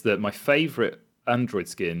 is that my favorite Android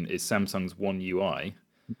skin is Samsung's One UI.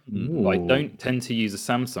 I don't tend to use a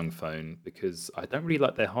Samsung phone because I don't really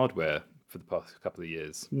like their hardware for the past couple of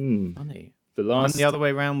years. Funny. I'm the other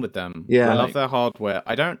way around with them. Yeah. I love their hardware.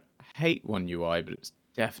 I don't hate One UI, but it's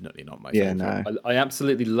definitely not my favorite. No. I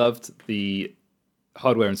absolutely loved the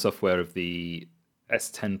hardware and software of the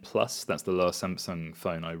S10 Plus. That's the last Samsung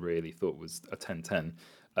phone I really thought was a 1010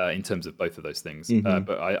 in terms of both of those things.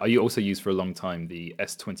 But I also used for a long time the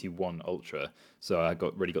S21 Ultra. So I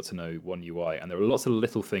really got to know One UI. And there were lots of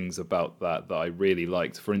little things about that I really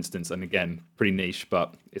liked. For instance, and again, pretty niche,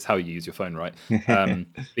 but it's how you use your phone, right?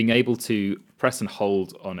 Being able to press and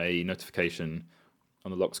hold on a notification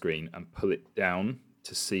on the lock screen and pull it down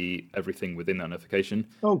to see everything within that notification.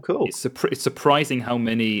 Oh, cool. It's surprising how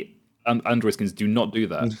many Android skins do not do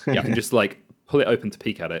that. You can just like pull it open to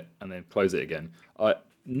peek at it and then close it again.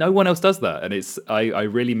 No one else does that, and I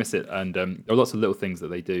really miss it. And there are lots of little things that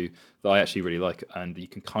they do that I actually really like, and you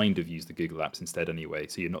can kind of use the Google Apps instead anyway,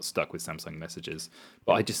 so you're not stuck with Samsung Messages.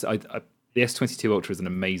 But the S22 Ultra is an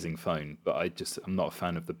amazing phone, but I'm not a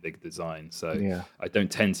fan of the big design, so I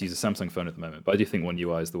don't tend to use a Samsung phone at the moment. But I do think One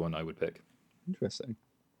UI is the one I would pick. Interesting.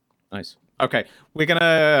 Nice. Okay, we're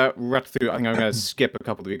gonna run through. I think I'm gonna skip a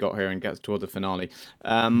couple that we got here and get toward the finale.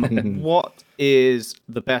 What is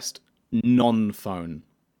the best non-phone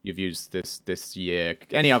you've used this year?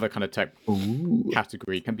 Any other kind of tech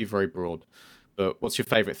category, can be very broad. But what's your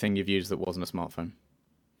favorite thing you've used that wasn't a smartphone?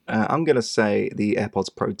 I'm gonna say the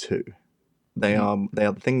AirPods Pro 2. They are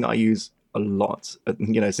the thing that I use a lot.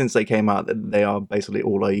 You know, since they came out, they are basically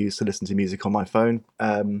all I use to listen to music on my phone.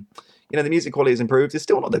 You know, the music quality has improved. It's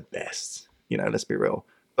still not the best, you know, let's be real.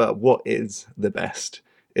 But what is the best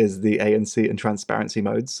is the ANC and transparency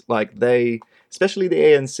modes. Like especially the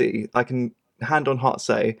ANC, I can hand on heart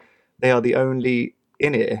say they are the only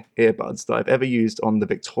in-ear earbuds that I've ever used on the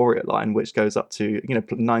Victoria line, which goes up to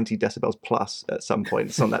 90 decibels plus at some point.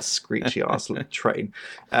 It's on that screechy ass train.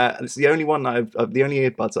 It's the only one the only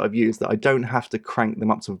earbuds that I've used that I don't have to crank them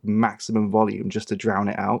up to maximum volume just to drown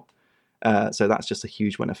it out. So that's just a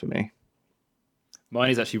huge winner for me. Mine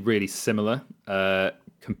is actually really similar.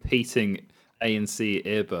 Competing ANC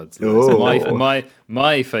earbuds. Oh. So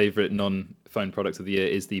my favorite non-phone product of the year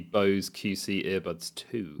is the Bose QC Earbuds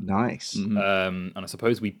 2. Nice. And I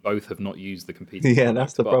suppose we both have not used the competing. Yeah, product,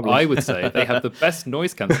 that's the but problem. I would say they have the best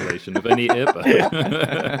noise cancellation of any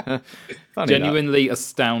earbud. Genuinely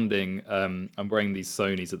astounding. I'm wearing these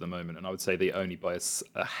Sonys at the moment, and I would say they only by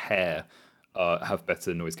a hair have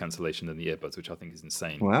better noise cancellation than the earbuds, which I think is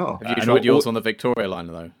insane. Wow. Have you tried yours on the Victoria line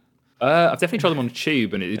though? I've definitely tried them on a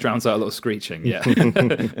tube, and it drowns out a lot of screeching. Yeah,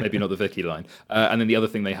 maybe not the Vicky line. And then the other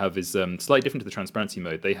thing they have is slightly different to the transparency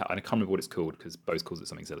mode. And I can't remember what it's called because Bose calls it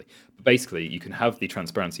something silly. But basically, you can have the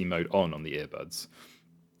transparency mode on the earbuds,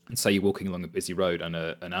 and say you're walking along a busy road and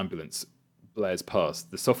an ambulance blares past.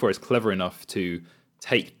 The software is clever enough to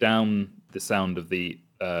take down the sound of the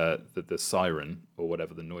siren or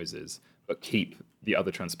whatever the noise is, but keep the other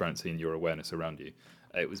transparency in your awareness around you.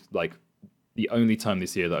 It was like the only time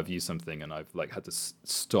this year that I've used something and I've had to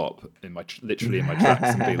stop literally in my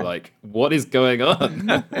tracks and be like, what is going on?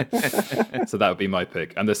 So that would be my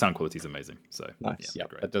pick. And the sound quality is amazing. So nice. Yeah,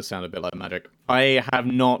 that does sound a bit like magic. I have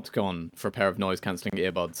not gone for a pair of noise cancelling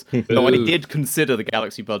earbuds, though I did consider the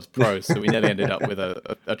Galaxy Buds Pro, so we nearly ended up with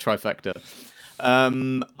a trifecta.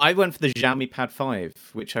 I went for the Xiaomi Pad 5,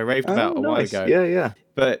 which I raved about a while ago. Yeah.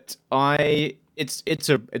 But it's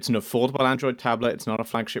an affordable Android tablet. It's not a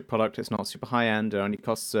flagship product. It's not super high end. It only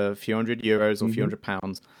costs a few €100 or a few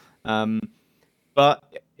 £100. But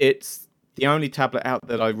it's the only tablet out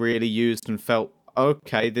that I really used and felt,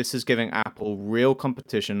 okay, this is giving Apple real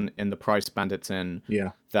competition in the price band it's in.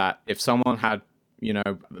 Yeah. That if someone had,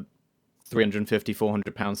 £350,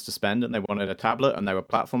 £400 to spend and they wanted a tablet and they were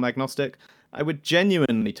platform agnostic, I would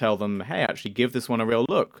genuinely tell them, hey, actually give this one a real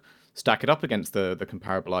look. Stack it up against the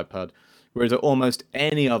comparable iPad. Whereas at almost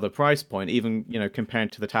any other price point, even comparing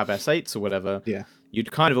to the Tab S8s or whatever, you'd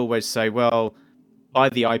kind of always say, well, buy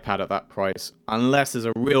the iPad at that price, unless there's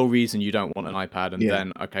a real reason you don't want an iPad, and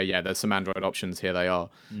then, okay, there's some Android options, here they are.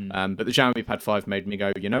 But the Xiaomi Pad 5 made me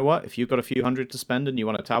go, you know what, if you've got a few hundred to spend and you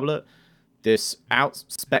want a tablet, this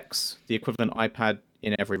outspecs the equivalent iPad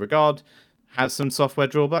in every regard, has some software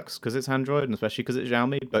drawbacks because it's Android, and especially because it's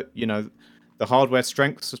Xiaomi, but, the hardware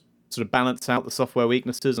strengths sort of balance out the software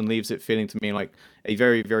weaknesses and leaves it feeling to me like a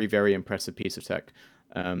very, very, very impressive piece of tech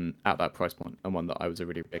at that price point, and one that I was a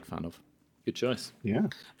really big fan of. Good choice. Yeah.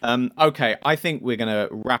 Okay, I think we're going to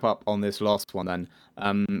wrap up on this last one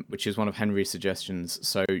then, which is one of Henry's suggestions.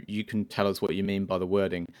 So you can tell us what you mean by the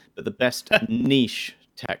wording, but the best niche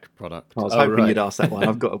tech product. I was hoping you'd ask that one.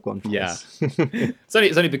 I've got one. Yeah. It's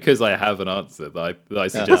only because I have an answer that I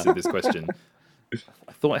suggested this question.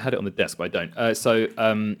 I thought I had it on the desk, but I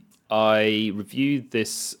don't. I reviewed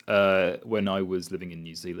this when I was living in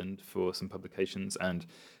New Zealand for some publications, and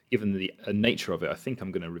given the nature of it, I think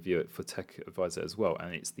I'm going to review it for Tech Advisor as well.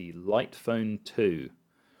 And it's the Light Phone 2.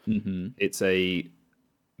 Mm-hmm. It's a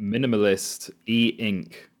minimalist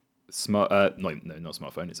e-ink not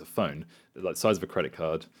smartphone. It's a phone, like the size of a credit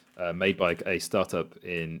card, made by a startup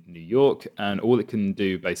in New York, and all it can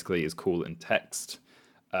do basically is call and text.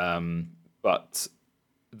 But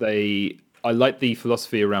I like the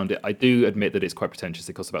philosophy around it. I do admit that it's quite pretentious.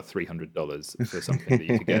 It costs about $300 for something that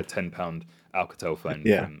you could get a £10 Alcatel phone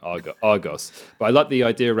from Argos. But I like the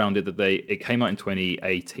idea around it that it came out in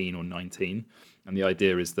 2018 or 19, and the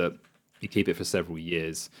idea is that you keep it for several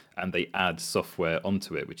years, and they add software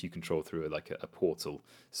onto it, which you control through a portal.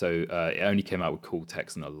 So it only came out with call,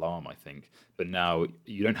 text, and alarm, I think. But now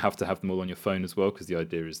you don't have to have them all on your phone as well, because the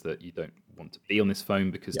idea is that you don't want to be on this phone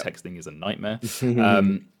because texting is a nightmare.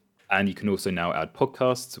 And you can also now add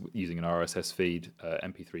podcasts using an RSS feed,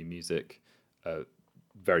 MP3 music,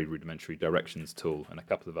 very rudimentary directions tool, and a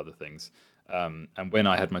couple of other things. And when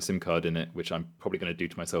I had my SIM card in it, which I'm probably going to do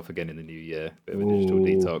to myself again in the new year, bit of a digital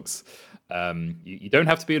detox, you don't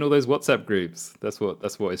have to be in all those WhatsApp groups. That's what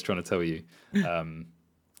it's trying to tell you. So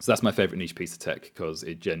that's my favorite niche piece of tech, because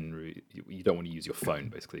it generally, you don't want to use your phone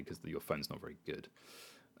basically because your phone's not very good.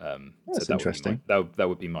 That's interesting. That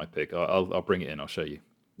would be my pick. I'll bring it in. I'll show you.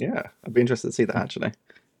 Yeah, I'd be interested to see that actually.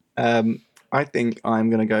 I think I'm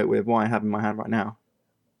going to go with what I have in my hand right now.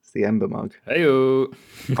 It's the Ember mug. Heyo.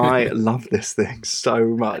 I love this thing so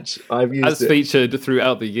much. I've used As it. featured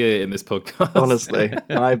throughout the year in this podcast. Honestly,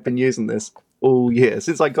 I've been using this all year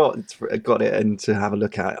since I got it and to have a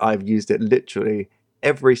look at it. I've used it literally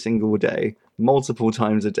every single day, multiple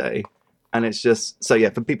times a day, and it's just so yeah.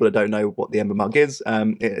 For people that don't know what the Ember mug is,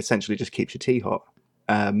 it essentially just keeps your tea hot.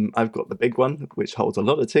 I've got the big one, which holds a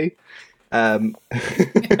lot of tea.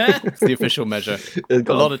 It's the official measure. It's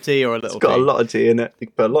got A lot of tea or a little It's got tea? a lot of tea in it. You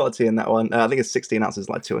can put a lot of tea in that one. I think it's 16 ounces,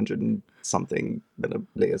 like 200 and something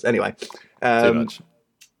milliliters. Anyway, Too much.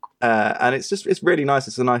 and it's really nice.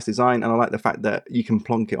 It's a nice design, and I like the fact that you can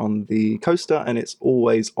plonk it on the coaster, and it's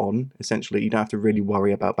always on. Essentially, you don't have to really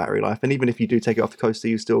worry about battery life. And even if you do take it off the coaster,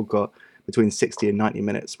 you've still got between 60 and 90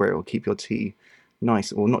 minutes where it will keep your tea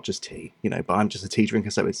nice, or not just tea, but I'm just a tea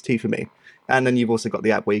drinker, so it's tea for me. And then you've also got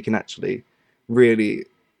the app where you can actually really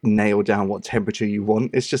nail down what temperature you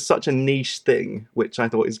want. It's just such a niche thing, which I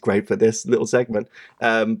thought is great for this little segment.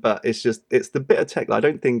 But it's the bit of tech that I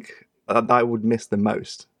don't think I would miss the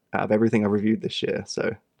most out of everything I reviewed this year.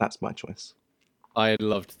 So that's my choice. I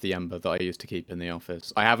loved the Ember that I used to keep in the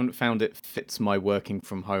office. I haven't found it fits my working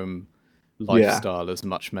from home lifestyle as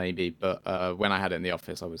much, maybe, but when I had it in the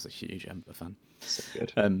office, I was a huge Ember fan. So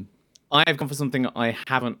good. I have gone for something I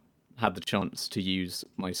haven't had the chance to use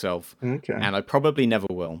myself, Okay. and I probably never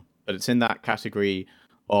will. But it's in that category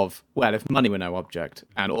of, well, if money were no object,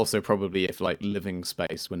 and also probably if like living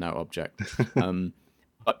space were no object.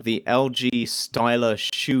 But the LG Styler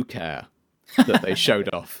Shoe Care that they showed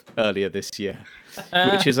off earlier this year,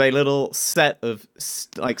 which is a little set of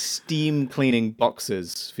like steam cleaning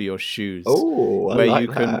boxes for your shoes, Oh, I where like you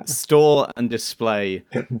can that. store and display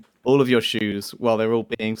all of your shoes while they're all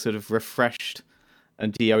being sort of refreshed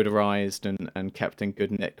and deodorized and kept in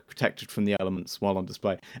good nick, protected from the elements while on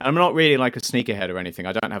display. And I'm not really like a sneakerhead or anything.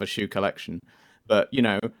 I don't have a shoe collection, but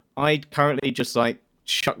I currently just like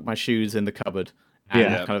chuck my shoes in the cupboard, and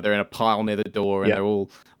Yeah. kind of they're in a pile near the door, and Yeah. they're all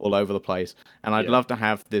over the place. And I'd Yeah. love to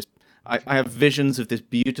have this. I have visions of this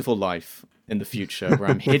beautiful life in the future where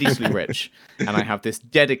I'm hideously rich, and I have this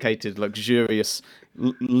dedicated, luxurious,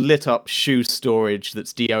 lit up shoe storage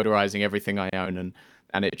that's deodorizing everything I own,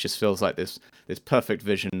 and it just feels like this perfect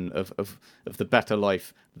vision of the better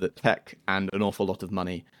life that tech and an awful lot of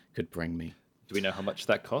money could bring me. Do we know how much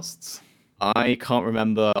that costs? I can't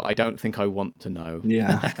remember. I don't think I want to know.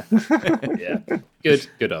 Yeah. Yeah.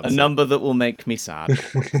 Good answer. A number that will make me sad.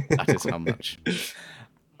 That is how much.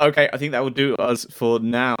 Okay, I think that will do us for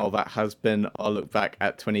now. That has been our look back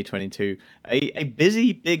at 2022. A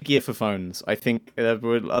busy, big year for phones. I think there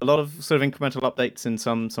were a lot of sort of incremental updates in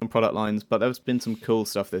some product lines, but there's been some cool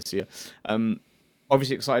stuff this year.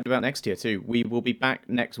 Obviously excited about next year too. We will be back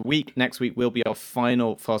next week. Next week will be our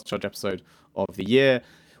final Fast Charge episode of the year.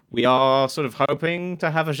 We are sort of hoping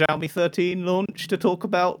to have a Xiaomi 13 launch to talk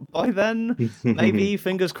about by then. Maybe,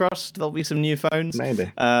 fingers crossed, there'll be some new phones.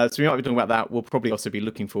 Maybe. So we might be talking about that. We'll probably also be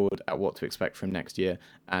looking forward at what to expect from next year,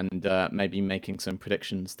 and maybe making some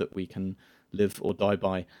predictions that we can live or die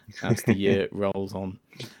by as the year rolls on.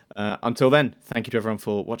 Until then, thank you to everyone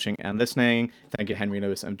for watching and listening. Thank you, Henry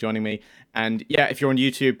Lewis, for joining me. And yeah, if you're on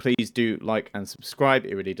YouTube, please do like and subscribe.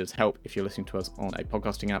 It really does help. If you're listening to us on a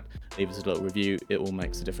podcasting app, leave us a little review. It all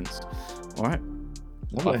makes a difference. All right.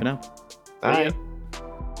 Bye Lovely. for now. Bye. Yeah.